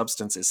 this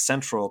substance is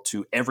central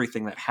to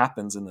everything that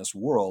happens in this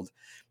world,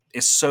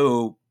 is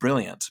so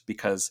brilliant,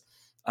 because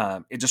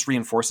it just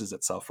reinforces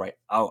itself, right?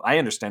 Oh, I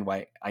understand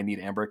why I need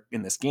Amber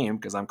in this game,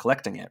 because I'm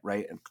collecting it,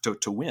 right? And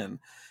to win.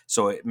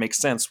 So it makes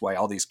sense why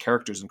all these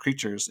characters and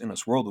creatures in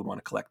this world would want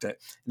to collect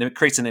it. And it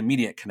creates an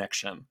immediate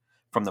connection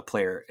from the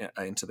player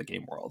into the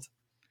game world.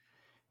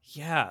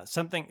 Yeah,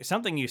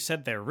 something you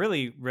said there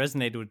really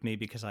resonated with me,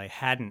 because I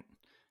hadn't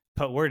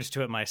put words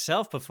to it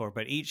myself before,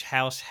 but each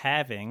house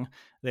having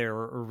their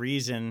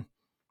reason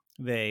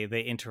they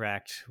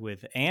interact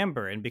with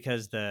amber, and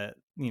because the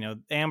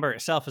amber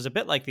itself is a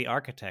bit like the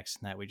architects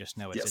in that we just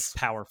know it's Yes.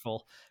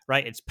 powerful,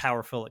 right? It's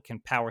powerful. It can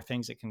power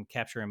things. It can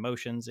capture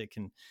emotions. It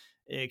can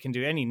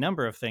do any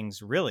number of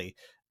things, really.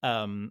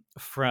 From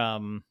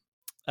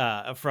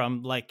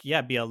like,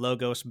 yeah, be a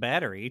Logos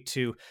battery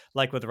to,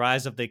 like with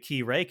Rise of the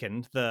Key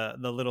Raken, the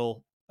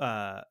little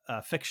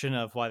fiction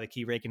of why the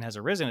Key Raken has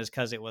arisen is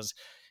because it was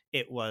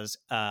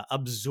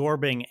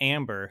absorbing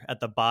amber at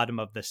the bottom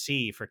of the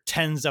sea for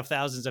tens of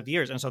thousands of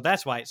years, and so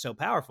that's why it's so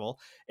powerful,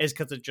 is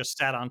because it just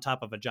sat on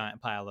top of a giant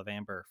pile of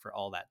amber for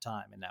all that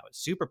time, and now it's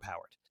super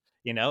powered.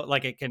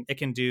 Like it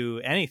can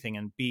do anything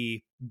and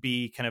be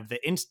kind of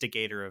the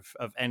instigator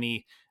of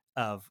any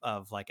of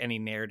like any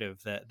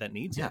narrative that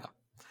needs it. Yeah,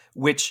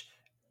 which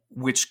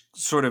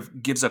sort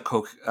of gives a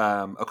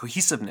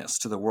cohesiveness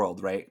to the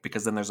world, right?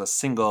 Because then there's a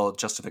single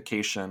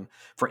justification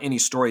for any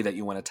story that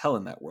you want to tell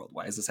in that world.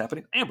 Why is this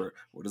happening? Amber.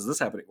 What is this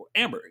happening? Well,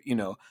 amber.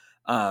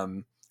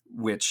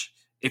 Which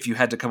if you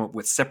had to come up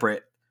with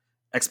separate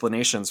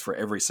explanations for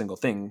every single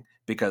thing,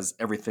 because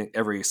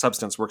every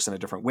substance works in a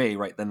different way,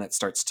 right? Then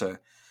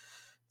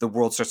the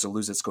world starts to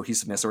lose its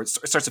cohesiveness, or it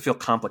starts to feel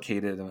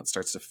complicated, and it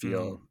starts to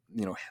feel,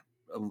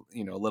 a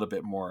little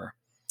bit more.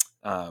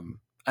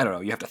 I don't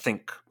know. You have to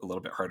think a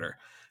little bit harder,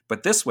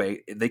 but this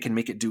way they can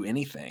make it do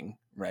anything,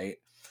 right?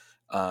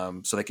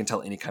 So they can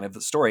tell any kind of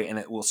story, and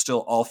it will still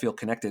all feel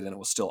connected, and it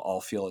will still all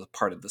feel as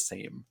part of the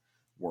same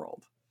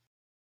world.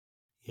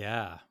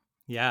 Yeah.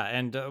 Yeah.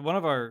 And one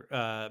of our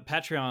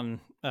Patreon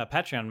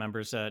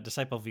members,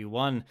 Disciple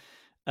V1,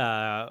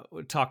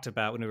 talked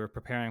about, when we were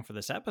preparing for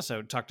this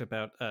episode, talked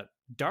about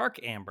dark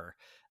amber,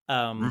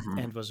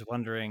 and was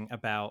wondering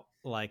about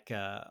like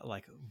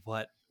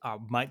what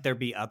might there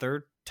be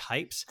other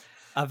types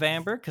of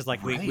amber, because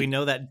like we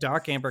know that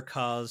dark amber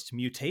caused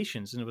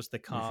mutations and it was the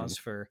cause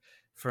for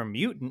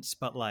mutants,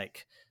 but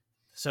like,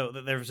 so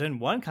there's been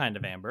one kind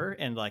of amber,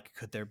 and like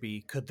could there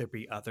be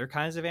other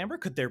kinds of amber?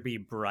 Could there be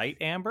bright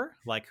amber?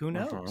 Like, who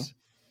knows?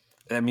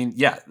 I mean,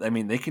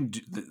 they can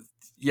do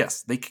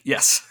yes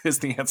is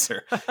the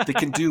answer. They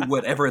can do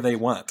whatever they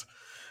want,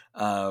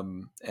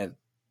 and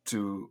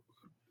to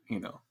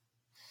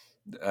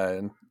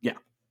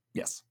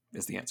yes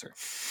is the answer.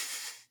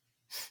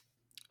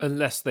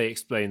 Unless they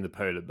explain the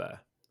polar bear,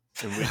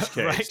 in which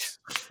case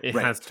it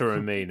has to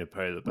remain a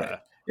polar bear. Right.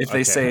 If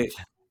they say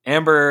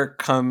amber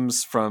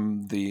comes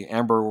from the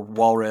amber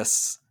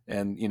walrus,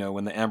 and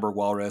when the amber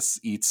walrus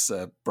eats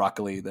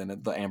broccoli, then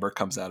the amber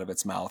comes out of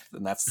its mouth,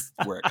 and that's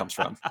where it comes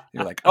from.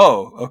 You're like,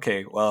 oh,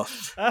 okay, well,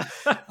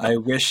 I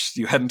wish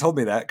you hadn't told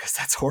me that, because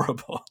that's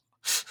horrible.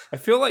 I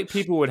feel like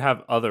people would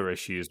have other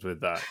issues with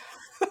that.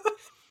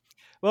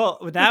 Well,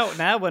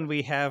 now when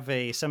we have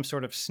some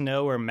sort of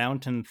snow or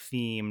mountain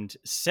themed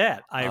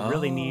set, I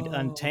really need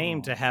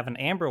Untamed to have an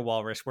amber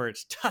walrus where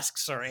its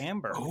tusks are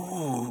amber.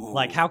 Ooh.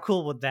 Like, how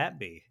cool would that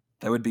be?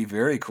 That would be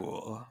very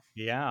cool.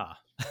 Yeah.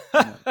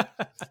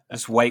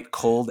 This white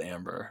cold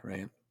amber,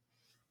 right?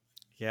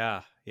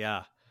 Yeah.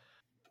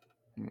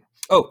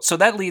 Oh, so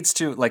that leads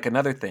to like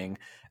another thing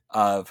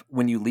of,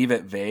 when you leave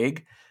it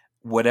vague,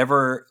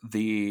 whatever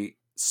the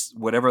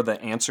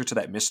answer to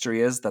that mystery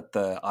is that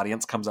the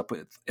audience comes up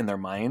with in their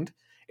mind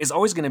is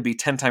always going to be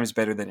 10 times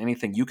better than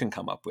anything you can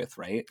come up with,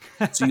 right?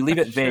 So you leave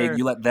it vague, Sure.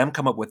 you let them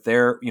come up with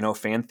their,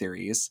 fan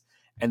theories,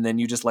 and then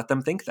you just let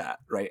them think that,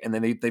 right? And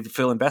then they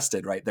feel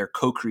invested, right? They're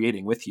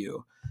co-creating with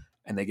you,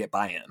 and they get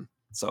buy-in.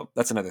 So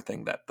that's another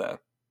thing that the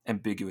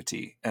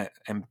ambiguity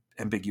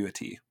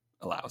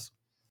allows.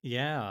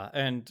 Yeah,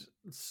 and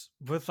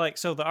with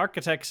so the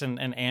architects and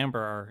amber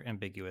are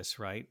ambiguous,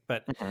 right?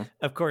 But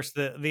of course,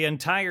 the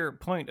entire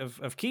point of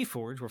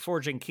KeyForge, we're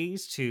forging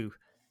keys to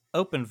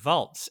open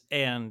vaults,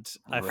 and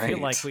I feel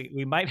like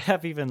we might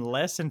have even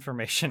less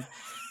information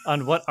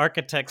on what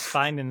architects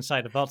find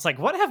inside of vaults. Like,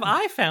 what have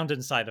I found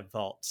inside of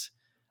vaults?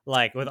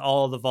 Like, with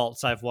all the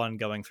vaults I've won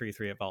going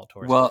 3-3 at Vault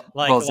Tours.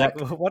 Zach,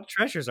 what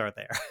treasures are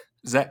there?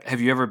 Zach,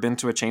 have you ever been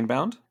to a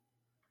Chainbound?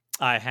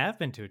 I have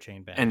been to a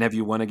Chainbound. And have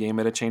you won a game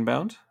at a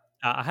Chainbound?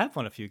 I have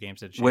won a few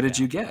games at Chainbound. What did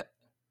you get?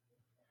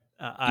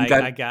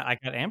 I got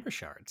amber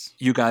shards.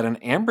 You got an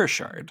amber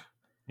shard.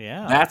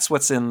 Yeah, that's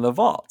what's in the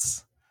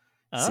vaults.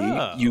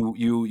 Oh. See,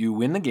 you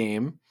win the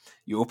game,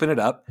 you open it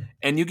up,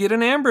 and you get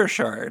an amber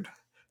shard.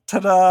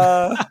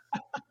 Ta-da!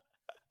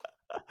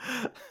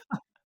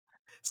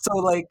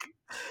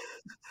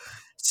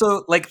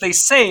 So they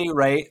say,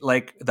 right?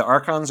 Like, the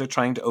Archons are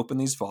trying to open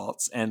these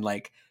vaults, and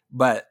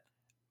but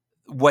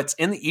what's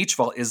in each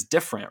vault is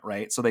different,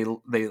 right? So they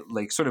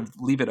sort of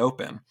leave it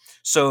open.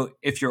 So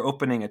if you're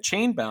opening a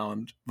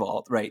Chainbound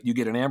vault, right, you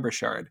get an amber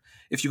shard.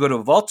 If you go to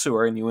a vault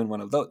tour and you win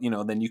one of those,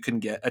 then you can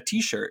get a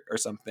T-shirt or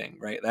something,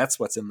 right? That's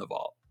what's in the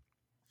vault.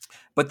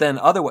 But then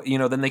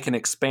then they can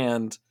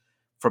expand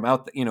from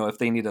out. If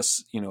they need a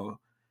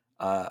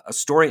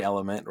story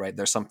element, right?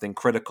 There's something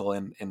critical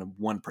in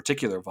one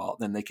particular vault,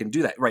 then they can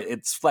do that, right?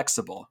 It's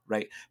flexible,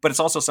 right? But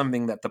it's also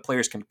something that the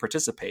players can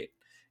participate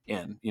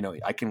in.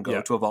 I can go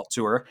Yeah. to a vault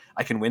tour,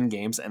 I can win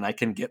games, and I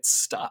can get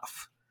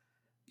stuff.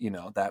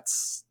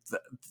 That's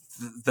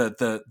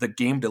the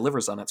game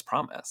delivers on its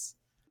promise.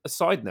 A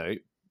side note,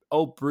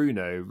 old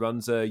Bruno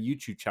runs a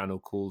YouTube channel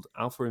called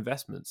Alpha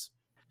Investments.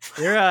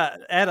 You're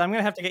Ed, I'm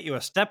gonna have to get you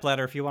a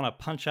stepladder if you want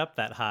to punch up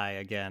that high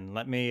again.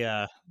 Let me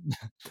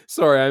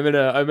Sorry, I'm in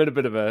a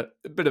bit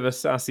of a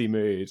sassy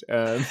mood.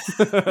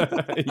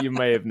 You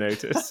may have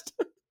noticed.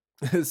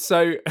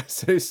 So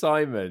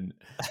Simon,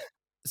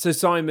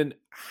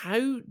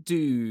 how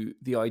do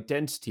the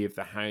identity of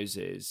the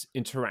houses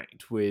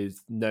interact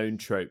with known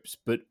tropes,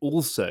 but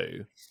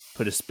also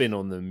put a spin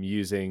on them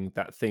using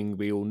that thing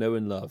we all know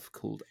and love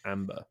called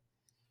amber?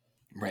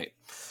 Right.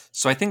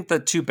 So I think the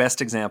two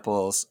best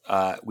examples,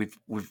 we've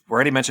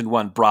already mentioned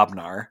one,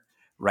 Brobnar,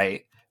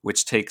 right,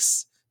 which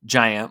takes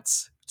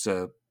giants,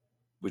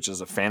 which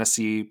is a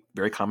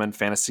very common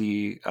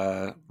fantasy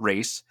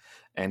race,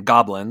 and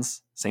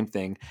goblins, same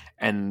thing,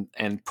 and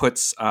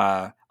puts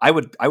I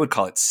would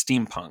call it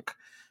steampunk.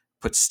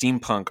 Puts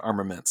steampunk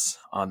armaments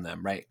on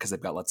them, right? Because they've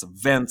got lots of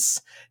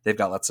vents, they've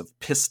got lots of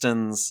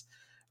pistons,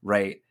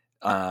 right?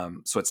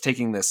 So it's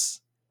taking this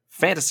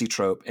fantasy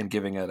trope and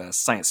giving it a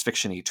science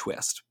fiction-y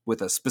twist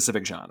with a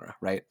specific genre,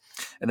 right?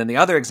 And then the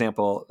other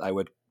example I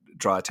would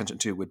draw attention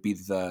to would be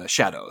the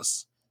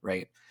shadows,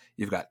 right?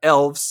 You've got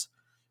elves,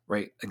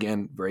 right?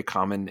 Again, very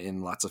common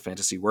in lots of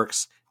fantasy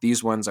works.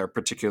 These ones are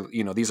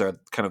these are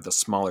kind of the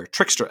smaller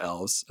trickster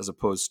elves as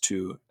opposed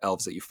to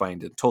elves that you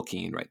find in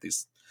Tolkien, right?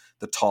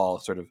 The tall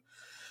sort of,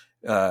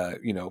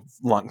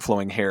 long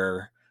flowing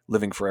hair,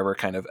 living forever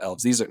kind of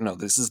elves.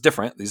 This is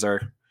different. These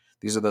are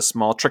the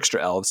small trickster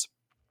elves.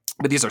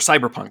 But these are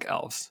cyberpunk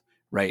elves,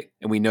 right?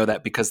 And we know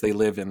that because they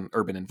live in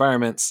urban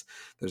environments.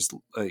 There's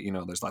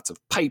lots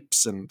of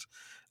pipes and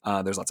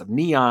there's lots of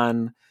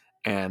neon,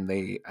 and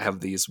they have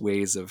these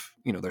ways of,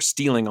 they're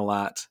stealing a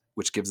lot,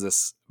 which gives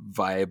this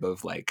vibe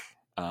of like,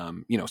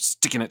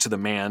 sticking it to the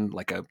man,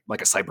 like a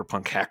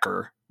cyberpunk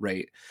hacker,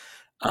 right?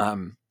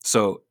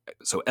 So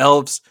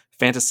elves,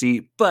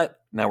 fantasy, but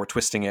now we're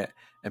twisting it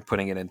and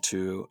putting it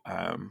into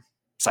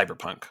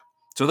cyberpunk.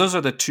 So those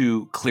are the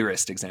two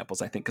clearest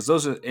examples, I think, because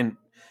those are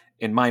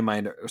in my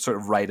mind, are sort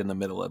of right in the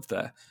middle of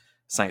the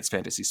science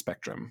fantasy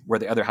spectrum, where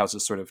the other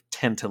houses sort of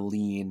tend to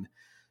lean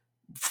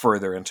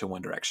further into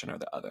one direction or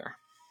the other.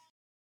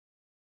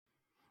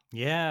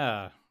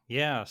 Yeah,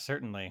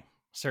 certainly.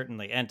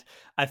 And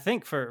I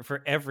think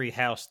for every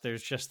house,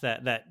 there's just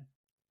that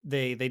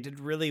they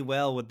did really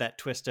well with that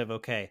twist of,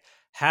 okay,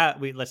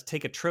 let's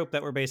take a trope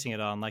that we're basing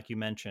it on, like you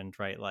mentioned,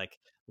 right? Like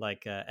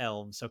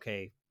elves,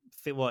 okay.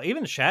 Well,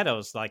 even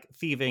shadows, like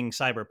thieving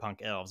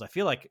cyberpunk elves. I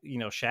feel like,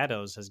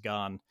 shadows has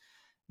gone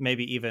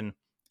maybe even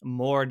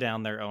more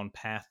down their own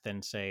path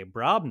than, say,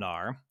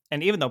 Brobnar.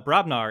 And even though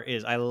Brobnar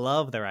I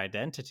love their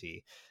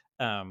identity,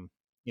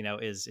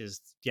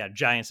 is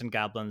giants and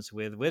goblins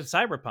with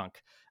cyberpunk.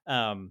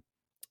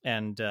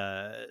 And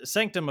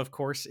Sanctum, of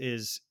course,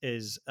 is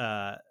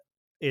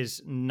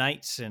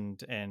knights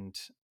and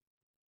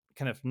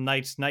kind of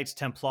knights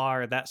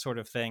Templar, that sort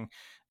of thing.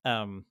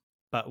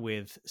 But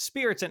with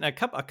spirits and a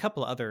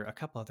couple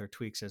other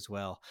tweaks as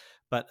well.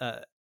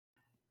 But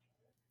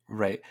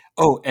Right.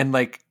 Oh, and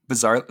like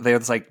bizarre,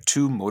 there's like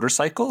two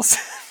motorcycles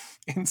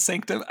in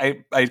Sanctum.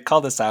 I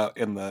call this out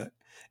in the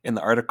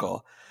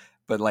article,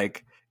 but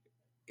like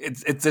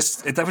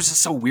that was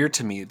just so weird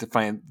to me to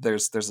find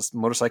there's this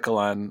motorcycle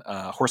on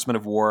Horsemen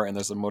of War, and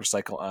there's a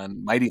motorcycle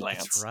on Mighty Lance.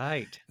 That's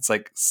right. It's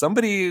like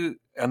somebody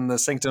on the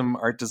Sanctum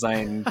art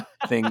design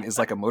thing is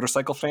like a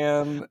motorcycle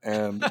fan,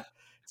 and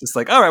it's just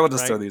like, all right, we'll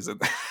just throw these in.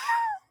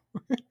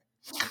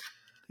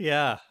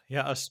 Yeah,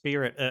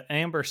 an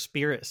amber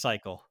spirit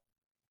cycle.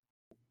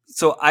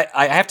 So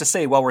I have to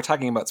say, while we're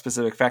talking about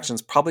specific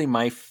factions, probably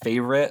my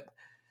favorite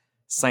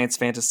science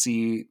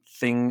fantasy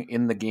thing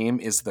in the game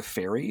is the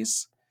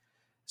fairies.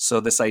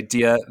 So this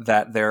idea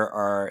that there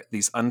are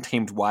these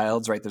untamed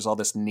wilds, right? There's all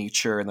this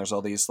nature and there's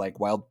all these like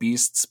wild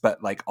beasts,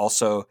 but like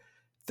also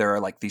there are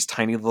like these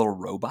tiny little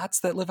robots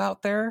that live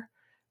out there,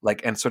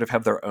 like, and sort of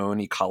have their own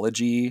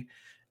ecology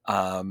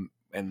and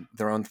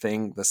their own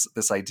thing.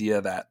 This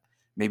idea that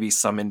maybe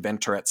some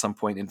inventor at some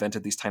point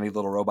invented these tiny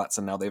little robots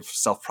and now they've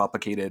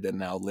self-propagated and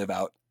now live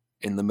out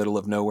in the middle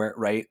of nowhere,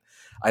 right?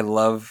 I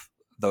love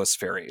those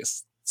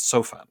fairies.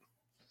 So fun.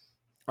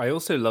 I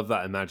also love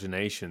that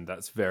imagination.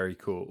 That's very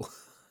cool.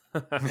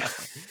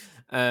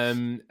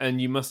 And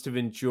you must have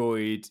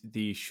enjoyed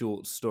the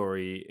short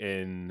story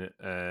in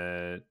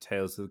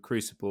Tales of the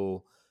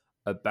Crucible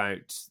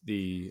about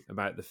the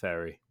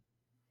fairy.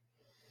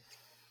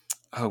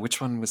 Oh,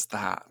 which one was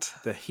that?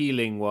 The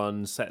healing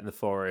one set in the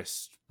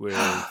forest with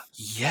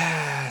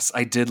yes,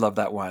 I did love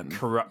that one.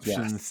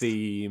 Corruption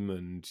theme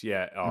and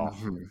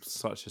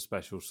such a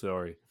special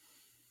story.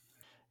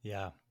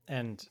 Yeah.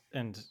 And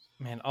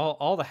man,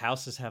 all the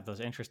houses have those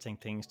interesting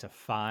things to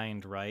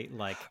find, right?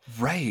 Like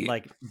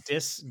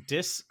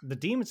the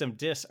demons of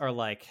Dis are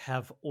like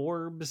have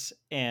orbs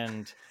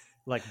and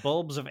like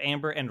bulbs of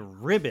amber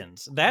and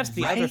ribbons. That's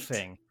the other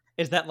thing,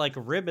 is that like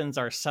ribbons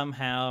are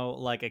somehow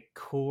like a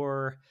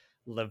core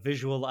the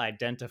visual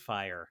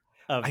identifier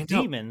of I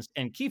know. demons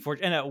and KeyForge,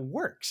 and it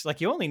works.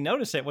 Like, you only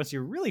notice it once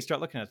you really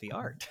start looking at the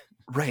art.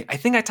 Right. I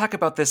think I talk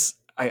about this.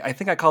 I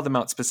think I called them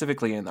out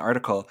specifically in the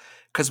article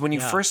because when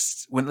Yeah.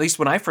 at least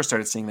when I first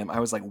started seeing them, I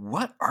was like,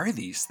 what are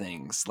these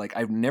things? Like,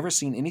 I've never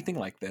seen anything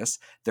like this.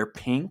 They're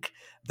pink,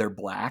 they're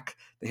black,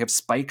 they have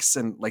spikes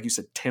and, like you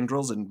said,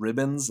 tendrils and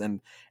ribbons. And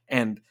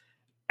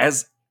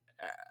as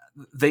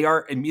they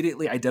are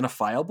immediately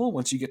identifiable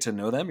once you get to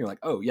know them, you're like,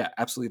 oh, yeah,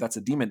 absolutely, that's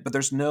a demon. But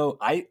there's no,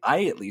 I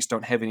at least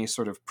don't have any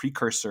sort of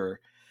precursor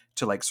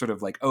to like sort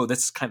of like, oh,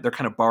 they're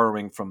kind of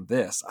borrowing from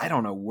this. I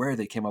don't know where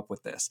they came up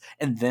with this.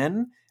 And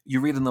then you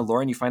read in the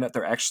lore and you find out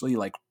they're actually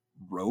like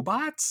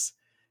robots.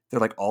 They're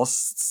like all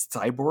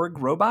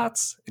cyborg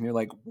robots, and you're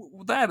like,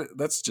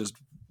 that's just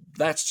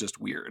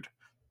weird.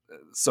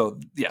 So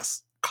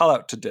yes, call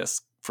out to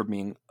Disc for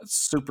being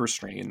super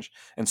strange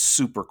and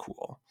super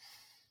cool.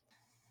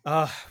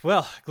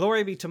 Well,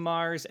 glory be to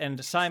Mars.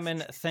 And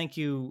Simon, thank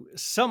you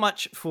so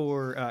much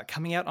for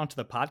coming out onto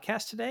the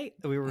podcast today.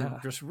 We were Yeah.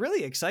 just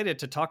really excited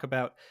to talk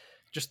about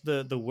just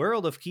the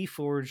world of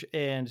KeyForge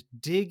and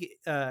dig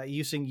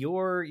using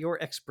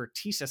your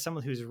expertise as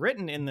someone who's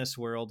written in this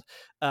world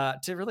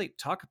to really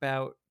talk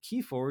about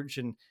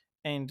KeyForge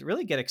and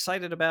really get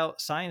excited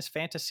about science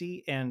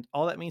fantasy and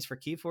all that means for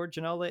KeyForge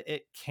and all that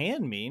it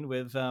can mean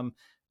with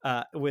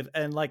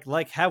and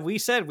like how we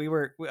said, we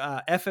were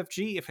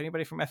FFG. If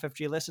anybody from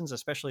FFG listens,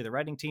 especially the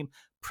writing team,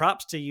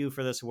 props to you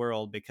for this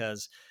world,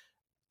 because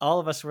all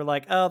of us were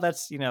like, oh,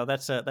 that's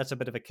a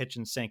bit of a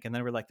kitchen sink, and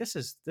then we're like,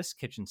 this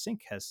kitchen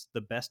sink has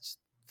the best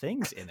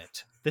things in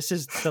it. This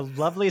is the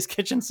loveliest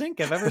kitchen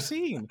sink I've ever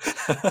seen.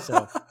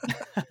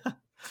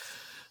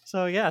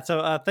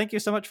 So thank you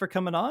so much for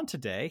coming on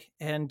today.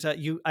 And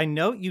I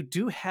know you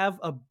do have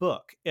a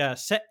book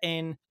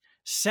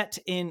set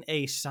in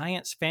a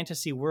science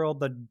fantasy world,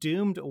 the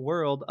doomed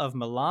world of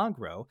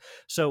Milagro.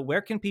 So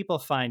where can people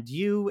find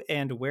you,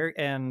 and what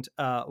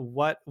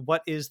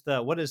is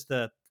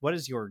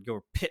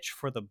your pitch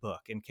for the book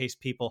in case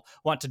people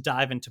want to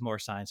dive into more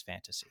science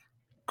fantasy?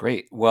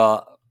 Great.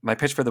 Well, my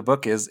pitch for the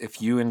book is,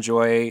 if you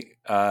enjoy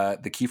the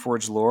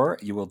KeyForge lore,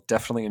 you will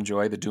definitely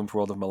enjoy the doomed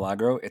world of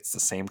Milagro. It's the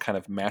same kind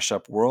of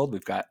mashup world.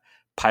 We've got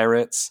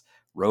pirates,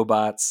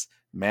 robots,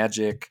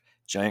 magic,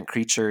 giant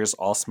creatures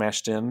all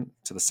smashed in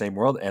to the same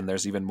world, and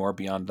there's even more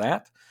beyond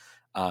that.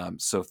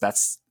 So if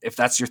that's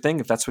your thing,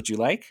 if that's what you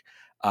like,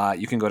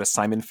 you can go to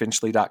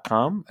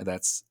simonfinchley.com.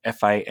 That's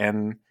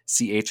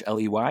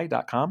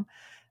FINCHLEY.com,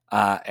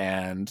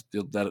 and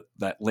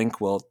that link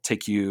will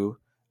take you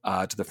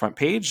to the front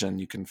page,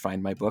 and you can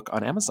find my book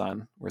on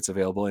Amazon, where it's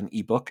available in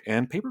ebook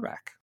and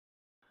paperback.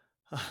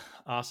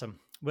 Awesome.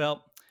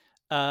 Well,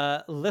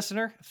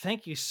 listener,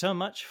 thank you so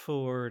much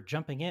for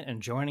jumping in and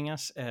joining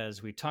us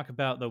as we talk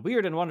about the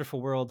weird and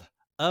wonderful world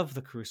of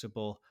the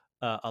Crucible,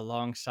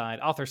 alongside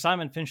author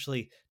Simon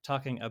Finchley,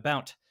 talking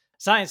about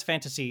science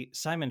fantasy.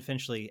 Simon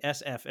Finchley,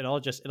 SF. It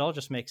all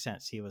just makes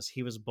sense. He was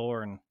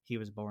born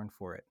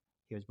for it.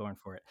 He was born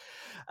for it.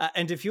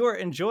 And if you're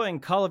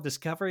enjoying Call of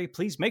Discovery,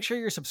 please make sure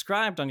you're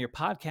subscribed on your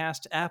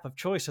podcast app of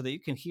choice so that you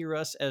can hear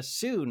us as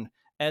soon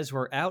as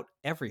we're out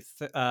every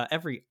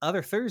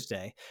other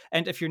Thursday.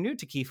 And if you're new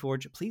to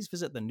KeyForge, please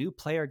visit the new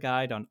player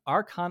guide on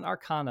Archon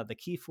Arcana, the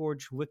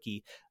KeyForge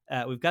wiki.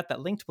 We've got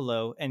that linked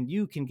below, and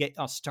you can get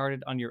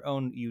started on your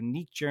own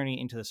unique journey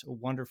into this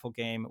wonderful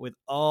game with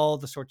all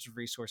the sorts of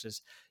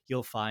resources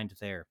you'll find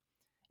there.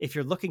 If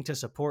you're looking to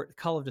support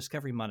Call of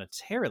Discovery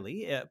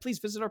monetarily, please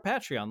visit our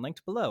Patreon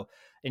linked below,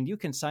 and you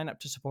can sign up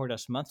to support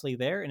us monthly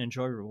there and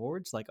enjoy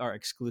rewards like our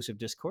exclusive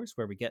discourse,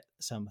 where we get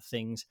some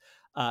things,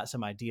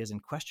 some ideas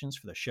and questions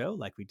for the show,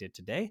 like we did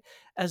today,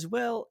 as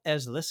well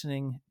as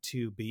listening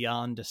to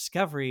Beyond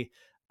Discovery,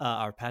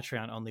 our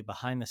Patreon-only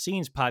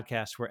behind-the-scenes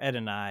podcast, where Ed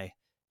and I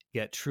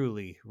get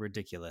truly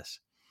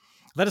ridiculous.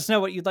 Let us know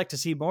what you'd like to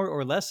see more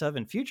or less of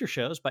in future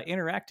shows by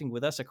interacting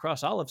with us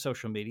across all of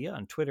social media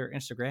on Twitter,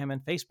 Instagram,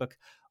 and Facebook,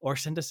 or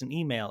send us an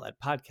email at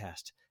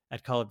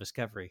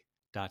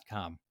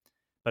podcast@callofdiscovery.com.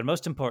 But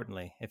most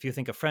importantly, if you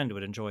think a friend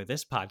would enjoy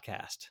this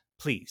podcast,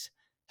 please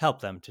help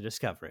them to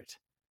discover it.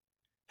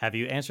 Have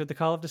you answered the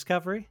call of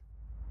discovery?